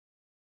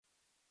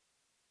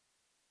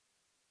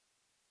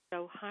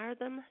 So hire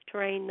them,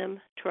 train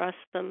them, trust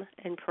them,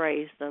 and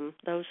praise them.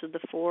 Those are the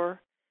 4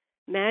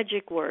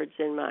 magic words,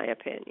 in my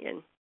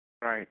opinion.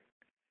 Right.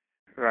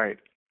 Right.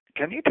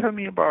 Can you tell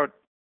me about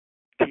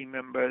team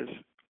members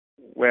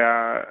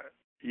where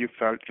you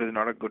felt was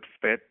not a good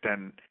fit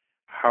and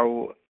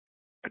how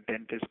a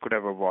dentist could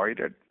have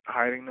avoided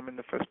hiring them in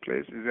the first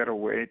place? Is there a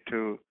way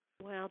to?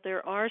 Well,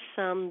 there are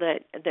some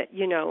that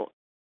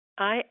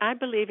I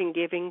believe in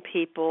giving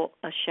people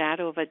a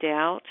shadow of a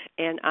doubt,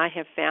 and I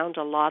have found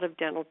a lot of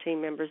dental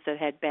team members that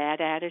had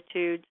bad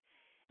attitudes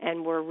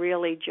and were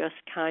really just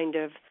kind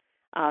of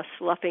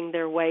sloughing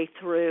their way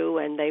through,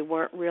 and they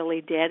weren't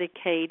really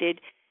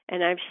dedicated.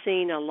 And I've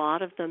seen a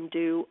lot of them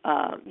do,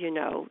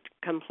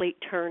 complete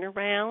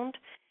turnaround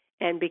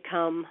and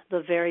become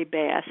the very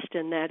best,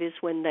 and that is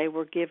when they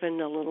were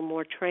given a little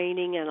more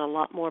training and a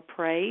lot more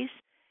praise.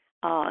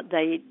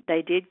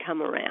 They did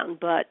come around.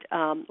 But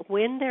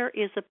when there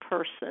is a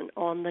person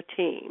on the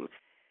team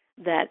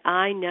that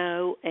I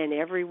know and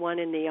everyone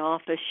in the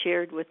office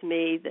shared with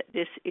me that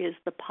this is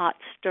the pot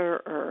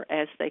stirrer,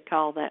 as they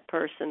call that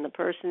person, the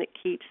person that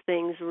keeps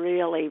things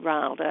really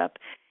riled up.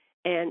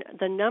 And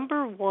the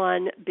number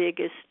one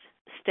biggest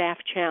staff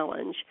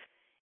challenge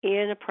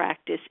in a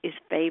practice is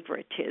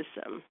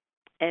favoritism.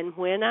 And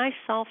when I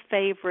saw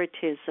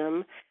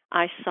favoritism,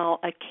 I saw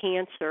a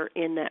cancer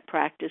in that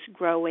practice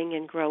growing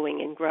and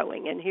growing and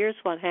growing. And here's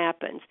what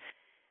happens.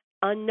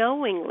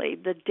 Unknowingly,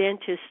 the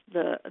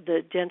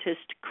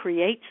dentist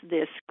creates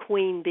this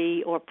queen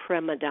bee or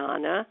prima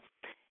donna,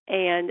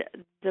 and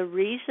the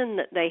reason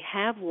that they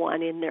have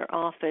one in their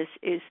office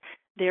is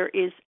there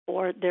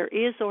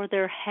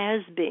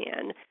has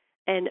been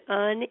an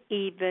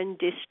uneven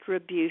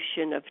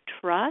distribution of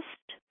trust,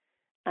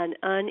 an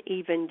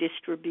uneven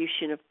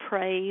distribution of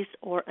praise,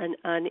 or an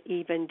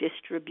uneven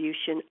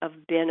distribution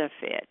of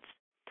benefits.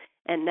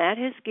 And that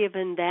has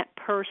given that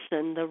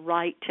person the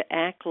right to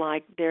act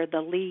like they're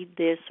the lead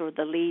this or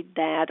the lead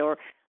that or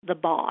the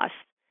boss.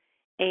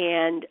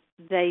 And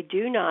they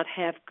do not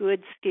have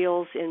good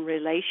skills in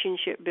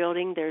relationship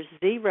building. There's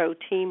zero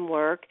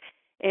teamwork.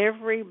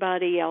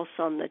 Everybody else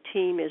on the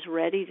team is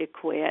ready to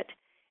quit.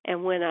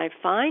 And when I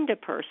find a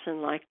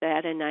person like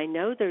that and I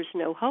know there's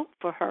no hope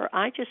for her,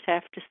 I just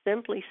have to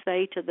simply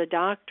say to the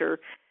doctor,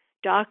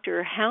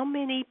 "Doctor, how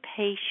many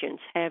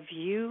patients have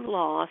you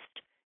lost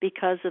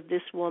because of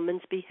this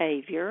woman's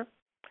behavior?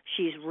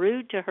 She's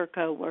rude to her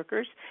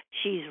coworkers,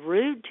 she's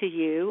rude to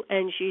you,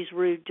 and she's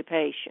rude to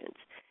patients."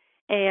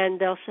 And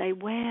they'll say,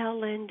 "Well,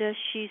 Linda,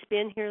 she's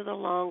been here the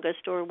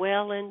longest," or,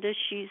 "Well, Linda,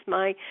 she's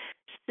my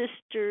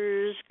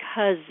sister's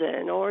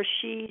cousin," or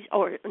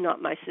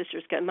not my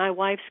sister's cousin, my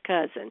wife's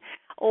cousin,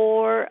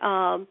 or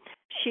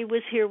 "She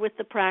was here with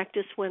the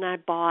practice when I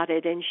bought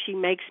it, and she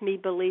makes me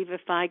believe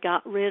if I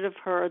got rid of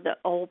her, the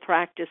old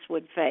practice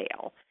would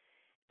fail."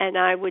 And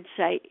I would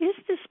say, "Is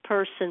this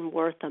person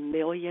worth $1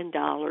 million,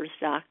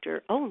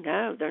 doctor?" "Oh,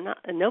 no, they're not.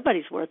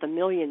 Nobody's worth $1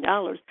 million.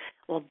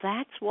 Well,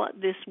 that's what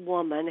this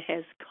woman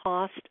has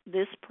cost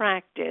this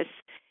practice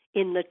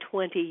in the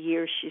 20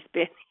 years she's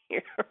been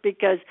here,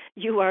 because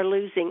you are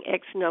losing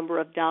X number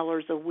of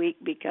dollars a week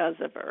because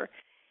of her."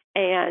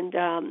 And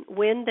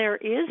when there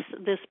is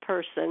this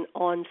person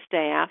on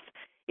staff,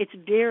 it's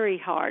very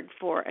hard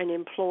for an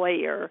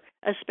employer,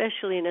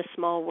 especially in a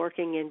small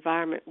working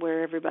environment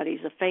where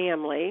everybody's a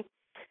family.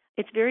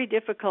 It's very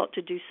difficult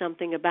to do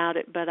something about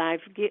it, but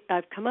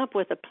I've come up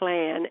with a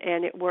plan,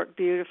 and it worked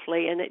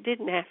beautifully, and it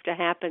didn't have to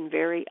happen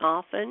very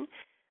often,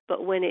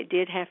 but when it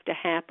did have to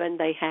happen,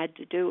 they had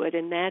to do it,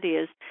 and that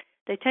is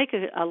they take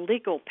a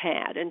legal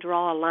pad and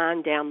draw a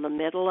line down the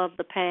middle of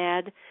the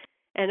pad,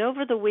 and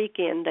over the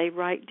weekend they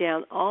write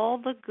down all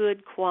the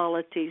good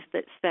qualities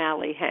that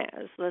Sally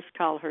has. Let's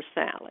call her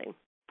Sally.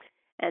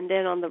 And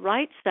then on the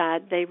right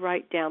side, they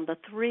write down the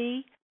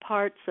 3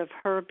 parts of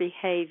her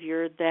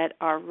behavior that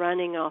are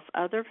running off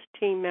other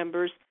team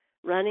members,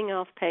 running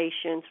off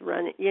patients,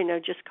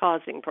 just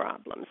causing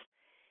problems.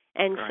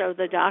 And Right. so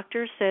the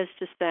doctor says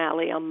to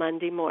Sally on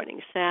Monday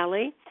morning,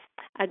 Sally,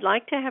 I'd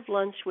like to have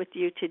lunch with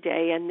you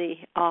today and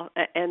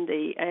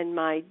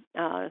my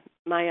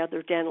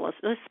other dental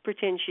assistant. Let's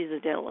pretend she's a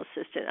dental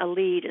assistant, a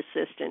lead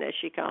assistant as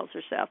she calls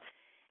herself.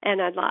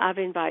 And I've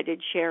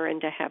invited Sharon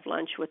to have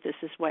lunch with us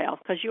as well,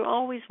 because you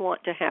always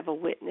want to have a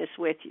witness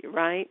with you,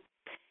 right?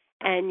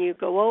 And you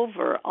go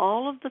over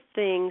all of the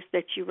things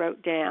that you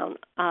wrote down.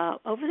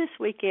 Over this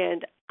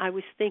weekend, I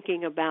was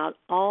thinking about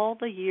all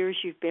the years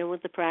you've been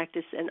with the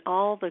practice and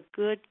all the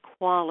good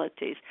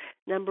qualities.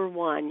 Number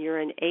one, you're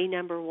an A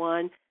number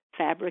one,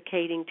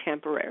 fabricating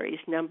temporaries.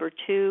 Number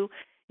two,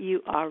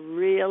 you are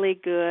really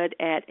good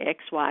at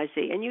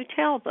XYZ. And you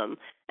tell them,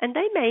 and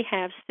they may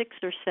have 6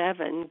 or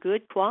 7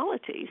 good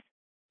qualities.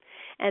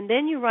 And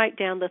then you write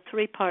down the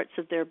 3 parts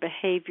of their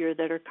behavior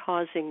that are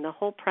causing the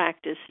whole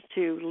practice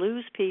to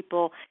lose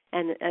people,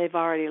 and they've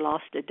already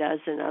lost a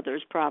dozen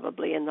others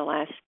probably in the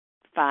last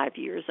 5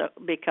 years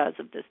because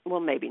of this.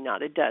 Well, maybe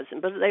not a dozen,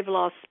 but they've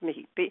lost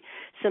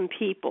some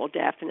people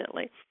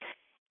definitely.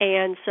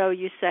 And so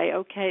you say,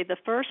 okay, the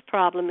first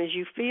problem is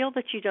you feel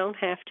that you don't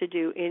have to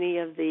do any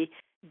of the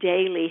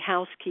daily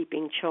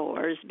housekeeping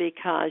chores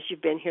because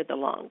you've been here the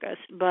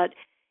longest. But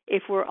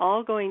if we're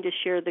all going to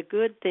share the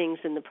good things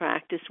in the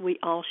practice, we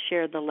all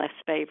share the less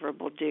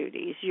favorable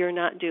duties. You're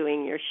not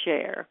doing your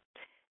share.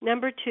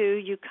 Number 2,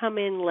 you come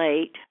in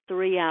late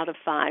 3 out of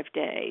 5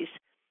 days.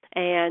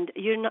 And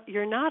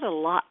you're not a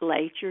lot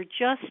late. You're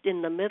just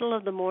in the middle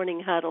of the morning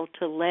huddle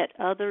to let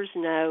others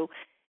know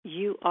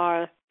you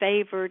are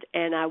favored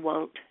and I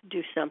won't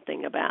do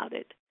something about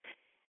it.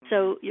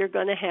 So you're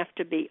going to have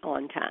to be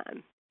on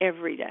time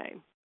every day.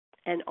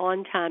 And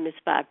on time is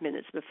 5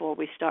 minutes before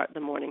we start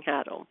the morning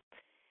huddle.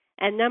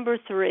 And number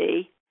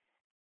 3,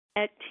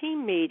 at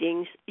team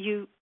meetings,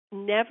 you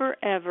never,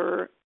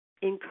 ever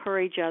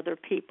encourage other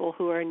people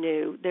who are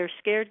new. They're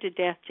scared to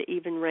death to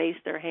even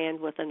raise their hand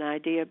with an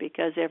idea,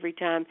 because every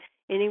time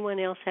anyone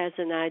else has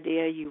an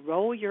idea, you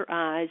roll your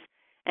eyes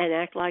and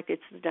act like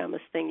it's the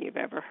dumbest thing you've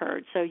ever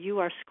heard. So you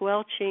are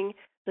squelching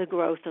the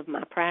growth of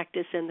my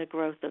practice and the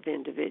growth of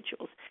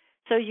individuals.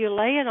 So you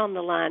lay it on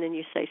the line and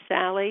you say,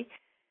 Sally,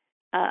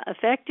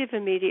 effective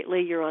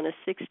immediately, you're on a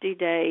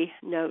 60-day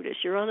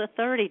notice. You're on a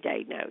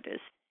 30-day notice.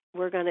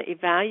 We're going to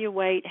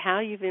evaluate how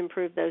you've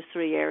improved those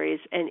 3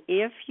 areas, and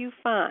if you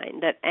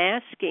find that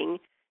asking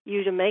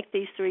you to make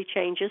these 3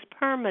 changes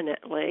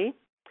permanently,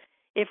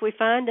 if we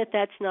find that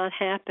that's not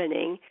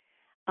happening,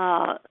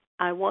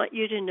 I want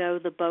you to know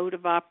the boat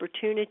of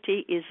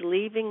opportunity is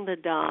leaving the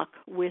dock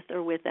with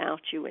or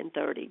without you in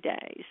 30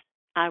 days.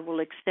 I will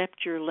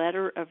accept your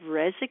letter of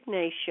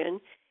resignation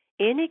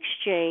in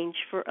exchange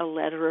for a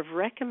letter of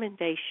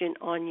recommendation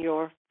on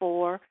your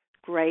 4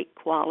 great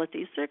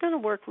qualities. They're going to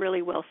work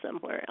really well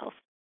somewhere else.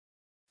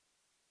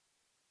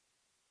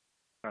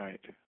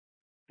 Right.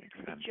 Makes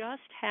sense. You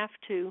just have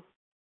to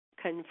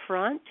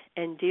confront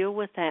and deal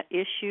with that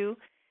issue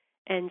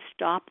and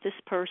stop this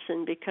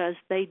person, because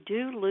they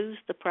do lose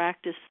the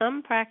practice.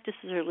 Some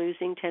practices are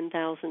losing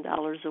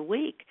 $10,000 a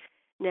week.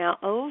 Now,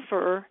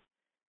 over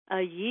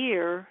a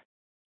year,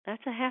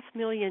 that's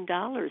 $500,000,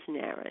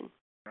 Naren.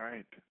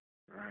 Right.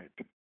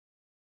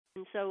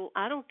 And so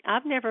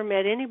I've never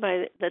met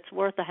anybody that's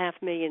worth a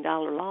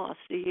 $500,000 loss.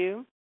 Do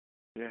you?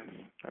 Yes,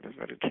 that is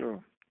very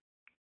true.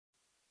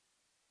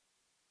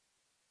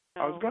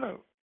 So I was going to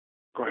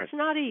go ahead. It's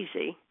not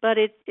easy, but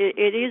it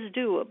is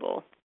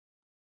doable.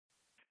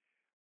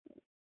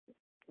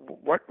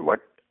 What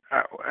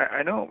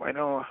I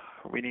know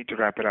we need to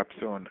wrap it up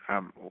soon.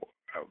 I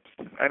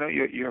know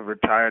you have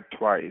retired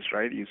twice,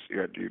 right? You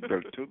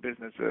built 2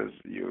 businesses,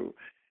 you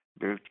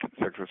built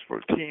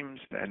successful teams,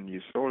 and you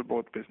sold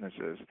both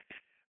businesses.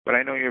 But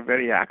I know you're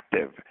very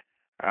active.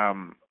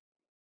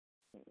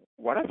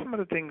 What are some of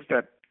the things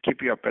that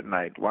keep you up at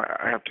night?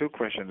 I have 2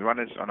 questions. One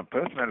is on a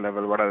personal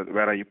level,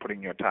 where are you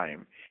putting your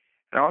time?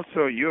 And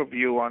also your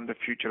view on the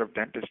future of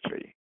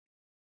dentistry.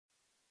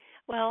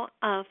 Well,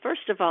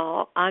 first of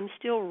all, I'm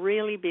still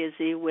really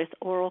busy with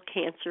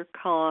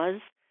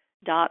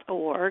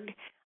oralcancercause.org.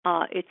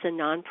 It's a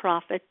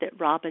nonprofit that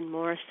Robin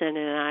Morrison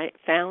and I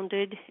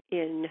founded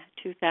in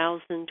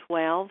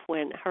 2012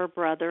 when her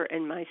brother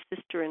and my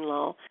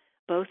sister-in-law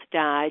both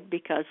died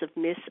because of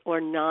mis-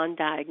 or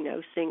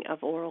non-diagnosing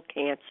of oral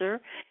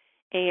cancer.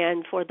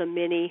 And for the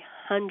many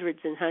hundreds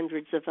and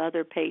hundreds of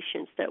other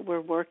patients that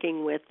we're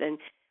working with and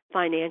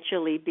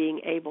financially being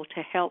able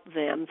to help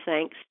them,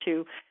 thanks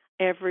to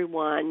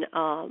everyone,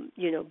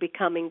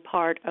 becoming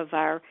part of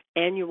our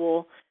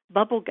annual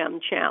Bubblegum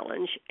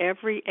Challenge.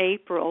 Every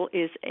April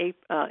is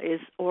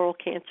Oral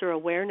Cancer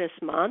Awareness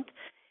Month,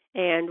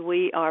 and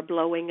we are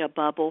blowing a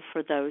bubble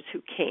for those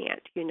who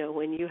can't. You know,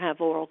 when you have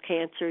oral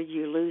cancer,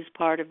 you lose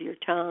part of your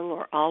tongue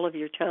or all of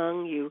your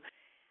tongue. You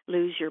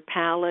lose your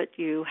palate.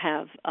 You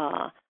have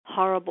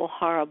horrible,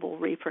 horrible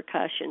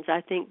repercussions.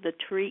 I think the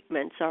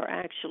treatments are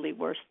actually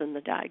worse than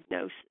the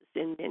diagnosis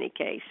in many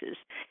cases.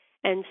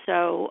 And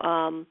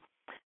so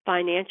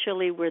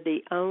financially, we're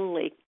the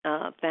only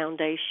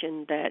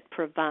foundation that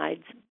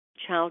provides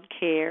child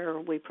care.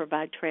 We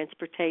provide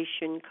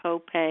transportation,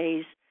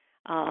 co-pays,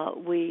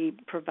 We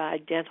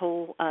provide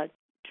dental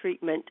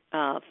treatment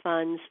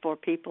funds for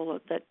people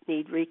that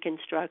need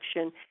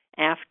reconstruction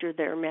after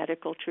their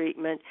medical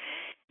treatment.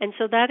 And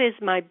so that is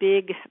my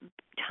big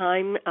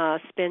time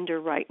spender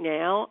right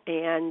now.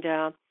 And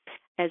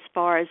as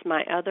far as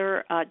my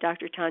other,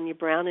 Dr. Tanya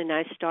Brown and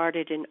I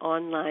started an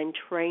online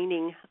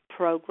training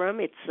program.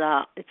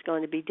 It's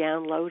going to be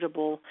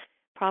downloadable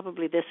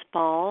probably this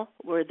fall,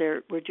 where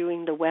we're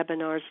doing the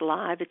webinars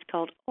live. It's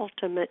called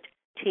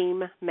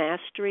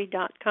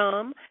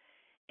UltimateTeamMastery.com,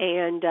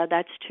 and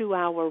that's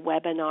 2-hour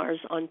webinars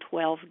on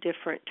 12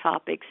 different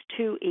topics,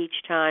 2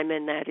 each time,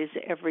 and that is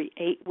every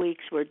 8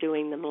 weeks we're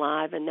doing them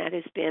live, and that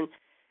has been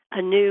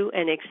a new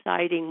and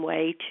exciting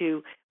way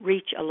to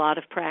reach a lot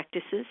of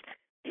practices.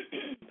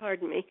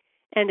 Pardon me.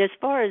 And as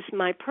far as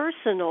my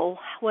personal,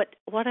 what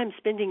I'm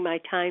spending my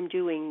time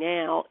doing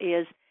now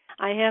is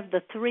I have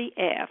the 3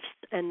 F's,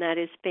 and that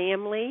is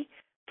family,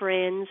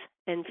 friends,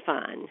 and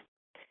fun.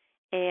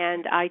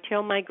 And I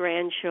tell my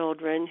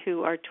grandchildren,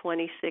 who are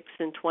 26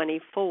 and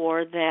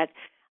 24, that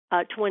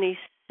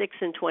 26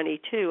 and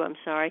 22, I'm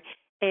sorry,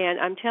 and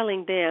I'm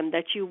telling them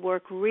that you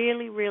work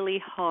really, really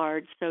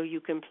hard so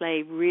you can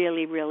play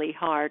really, really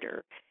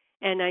harder.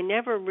 And I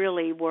never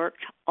really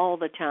worked all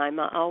the time.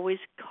 I always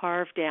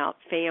carved out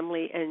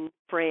family and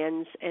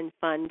friends and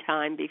fun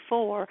time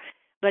before,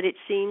 but it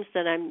seems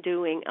that I'm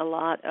doing a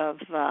lot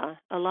of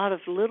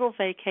little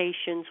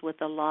vacations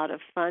with a lot of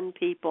fun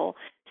people,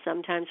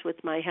 sometimes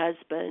with my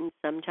husband,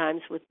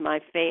 sometimes with my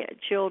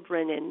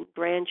children and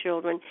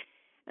grandchildren,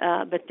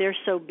 but they're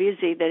so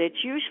busy that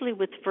it's usually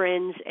with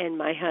friends and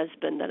my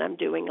husband that I'm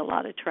doing a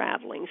lot of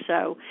traveling.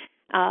 So,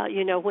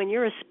 when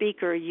you're a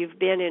speaker, you've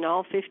been in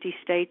all 50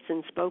 states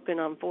and spoken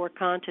on 4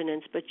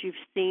 continents, but you've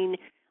seen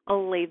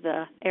only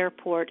the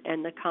airport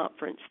and the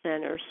conference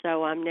center.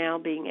 So I'm now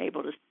being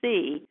able to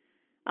see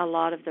a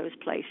lot of those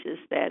places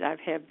that I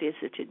have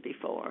visited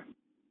before.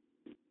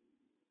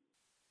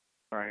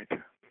 Right.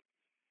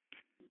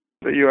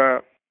 So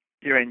you're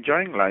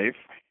enjoying life.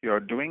 You're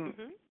doing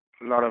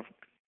a lot of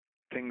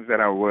things that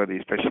are worthy,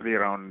 especially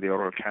around the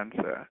oral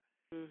cancer.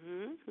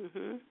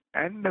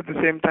 And at the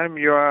same time,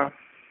 you are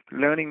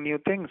learning new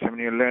things. I mean,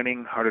 you're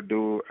learning how to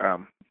do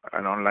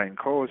an online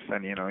course,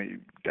 and you're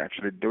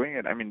actually doing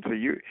it. I mean, so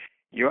you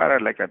are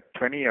like a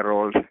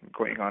 20-year-old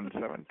going on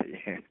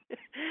 70.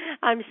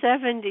 I'm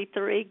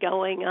 73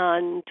 going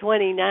on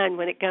 29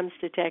 when it comes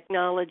to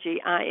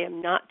technology. I am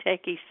not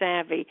techie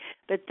savvy,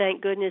 but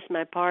thank goodness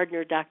my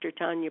partner, Dr.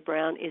 Tanya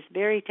Brown, is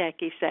very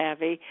techie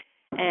savvy,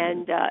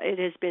 and it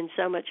has been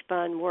so much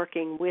fun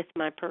working with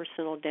my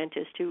personal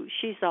dentist, who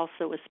she's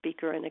also a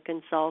speaker and a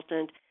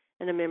consultant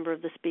and a member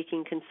of the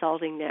Speaking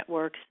Consulting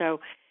Network. So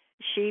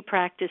she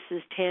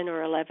practices 10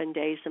 or 11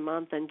 days a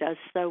month and does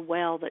so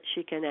well that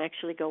she can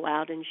actually go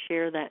out and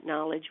share that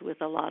knowledge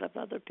with a lot of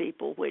other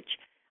people, which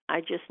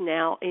I just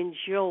now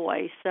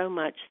enjoy so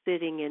much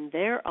sitting in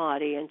their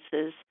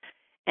audiences,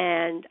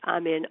 and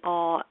I'm in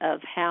awe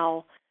of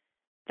how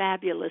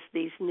fabulous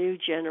these new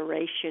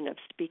generation of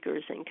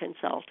speakers and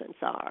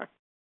consultants are.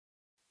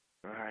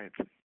 Right.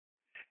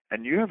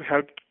 And you have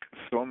helped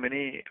so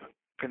many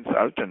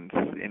consultants,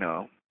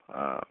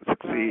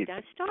 succeed. Right.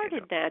 I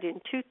started that in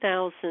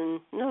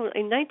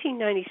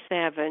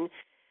 1997.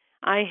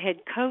 I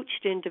had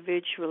coached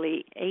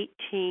individually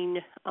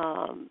 18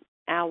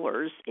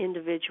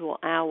 individual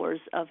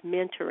hours of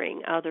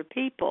mentoring other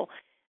people.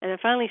 And I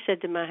finally said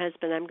to my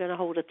husband, I'm going to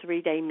hold a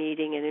 3-day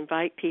meeting and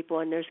invite people,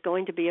 and there's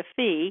going to be a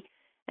fee.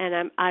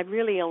 And I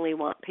really only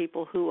want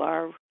people who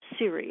are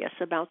serious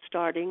about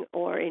starting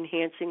or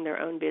enhancing their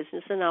own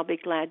business, and I'll be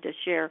glad to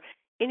share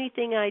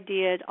anything I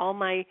did,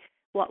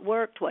 what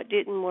worked, what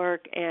didn't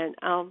work, and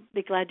I'll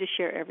be glad to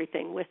share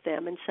everything with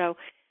them. And so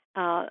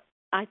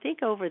I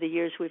think over the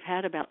years we've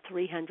had about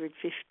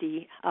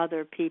 350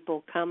 other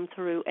people come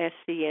through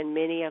SCN.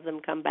 Many of them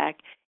come back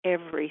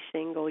every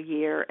single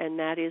year, and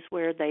that is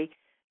where they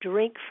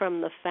drink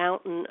from the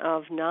fountain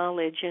of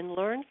knowledge and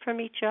learn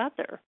from each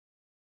other.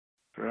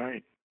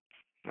 Right.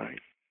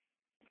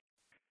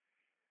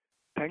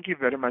 Thank you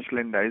very much,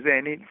 Linda. Is there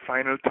any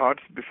final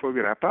thoughts before we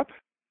wrap up?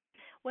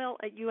 Well,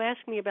 you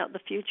asked me about the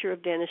future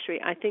of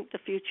dentistry. I think the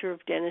future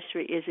of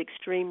dentistry is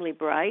extremely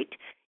bright,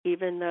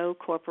 even though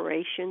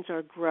corporations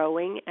are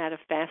growing at a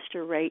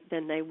faster rate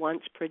than they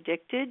once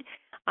predicted.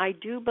 I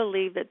do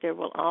believe that there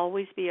will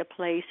always be a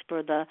place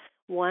for the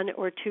 1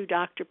 or 2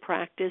 doctor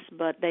practice,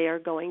 but they are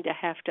going to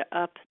have to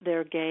up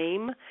their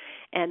game.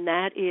 And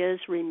that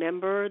is,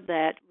 remember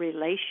that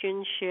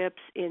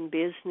relationships in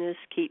business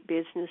keep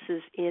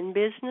businesses in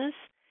business.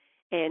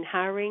 And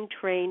hiring,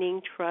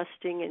 training,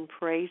 trusting, and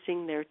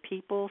praising their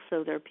people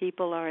so their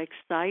people are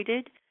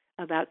excited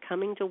about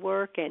coming to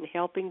work and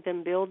helping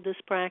them build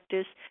this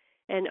practice.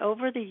 And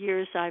over the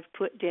years, I've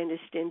put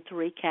dentists in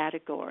 3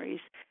 categories.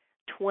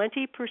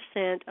 20%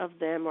 of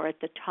them are at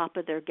the top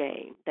of their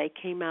game. They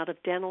came out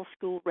of dental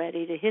school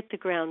ready to hit the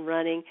ground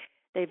running.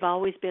 They've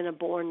always been a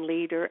born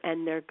leader,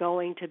 and they're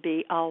going to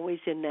be always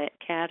in that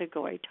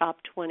category, top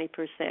 20%.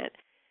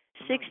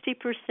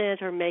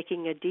 60% are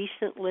making a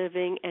decent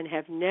living and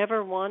have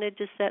never wanted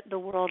to set the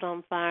world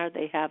on fire.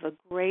 They have a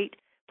great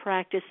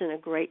practice and a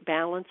great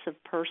balance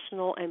of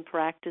personal and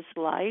practice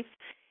life,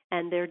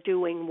 and they're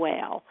doing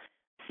well.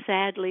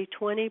 Sadly,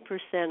 20%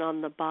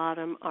 on the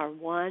bottom are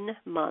 1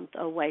 month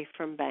away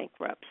from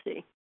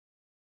bankruptcy.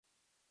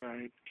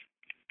 Right.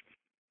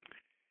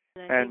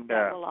 And I think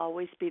that will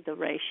always be the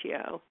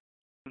ratio.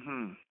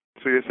 Mm-hmm.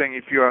 So you're saying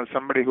if you are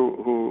somebody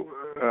who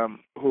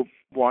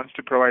wants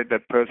to provide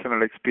that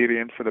personal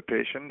experience for the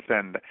patients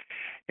and,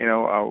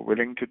 are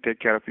willing to take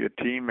care of your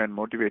team and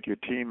motivate your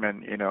team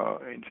and,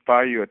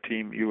 inspire your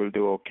team, you will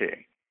do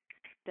okay.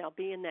 They'll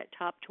be in that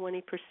top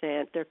 20%.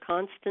 They're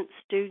constant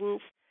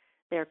students.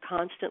 They're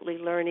constantly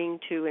learning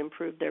to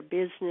improve their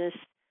business.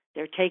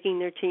 They're taking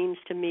their teams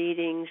to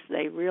meetings.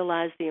 They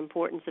realize the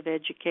importance of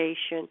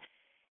education.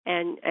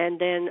 And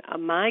then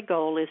my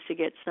goal is to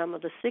get some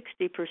of the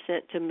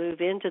 60% to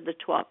move into the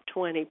top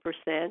 20%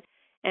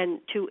 and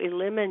to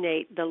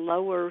eliminate the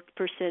lower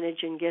percentage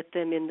and get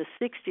them in the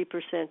 60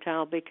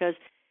 percentile, because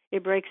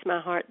it breaks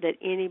my heart that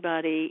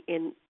anybody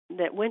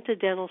that went to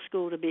dental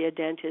school to be a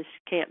dentist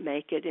can't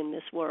make it in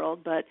this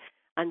world. But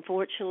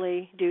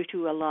unfortunately, due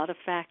to a lot of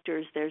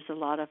factors, there's a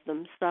lot of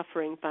them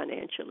suffering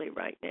financially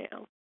right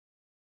now.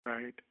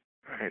 Right.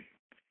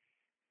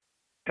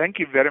 Thank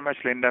you very much,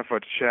 Linda, for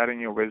sharing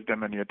your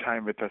wisdom and your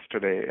time with us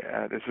today.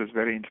 This was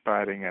very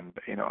inspiring, and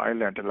I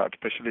learned a lot,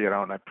 especially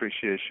around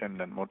appreciation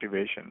and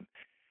motivation.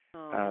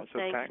 So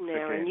thanks,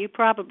 Nara. again. And you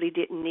probably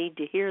didn't need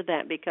to hear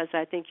that, because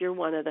I think you're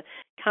one of the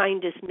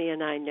kindest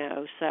men I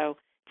know. So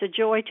it's a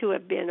joy to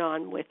have been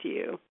on with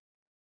you.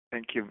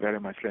 Thank you very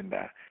much,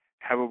 Linda.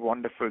 Have a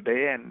wonderful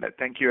day, and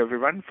thank you,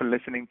 everyone, for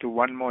listening to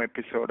one more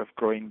episode of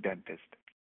Growing Dentist.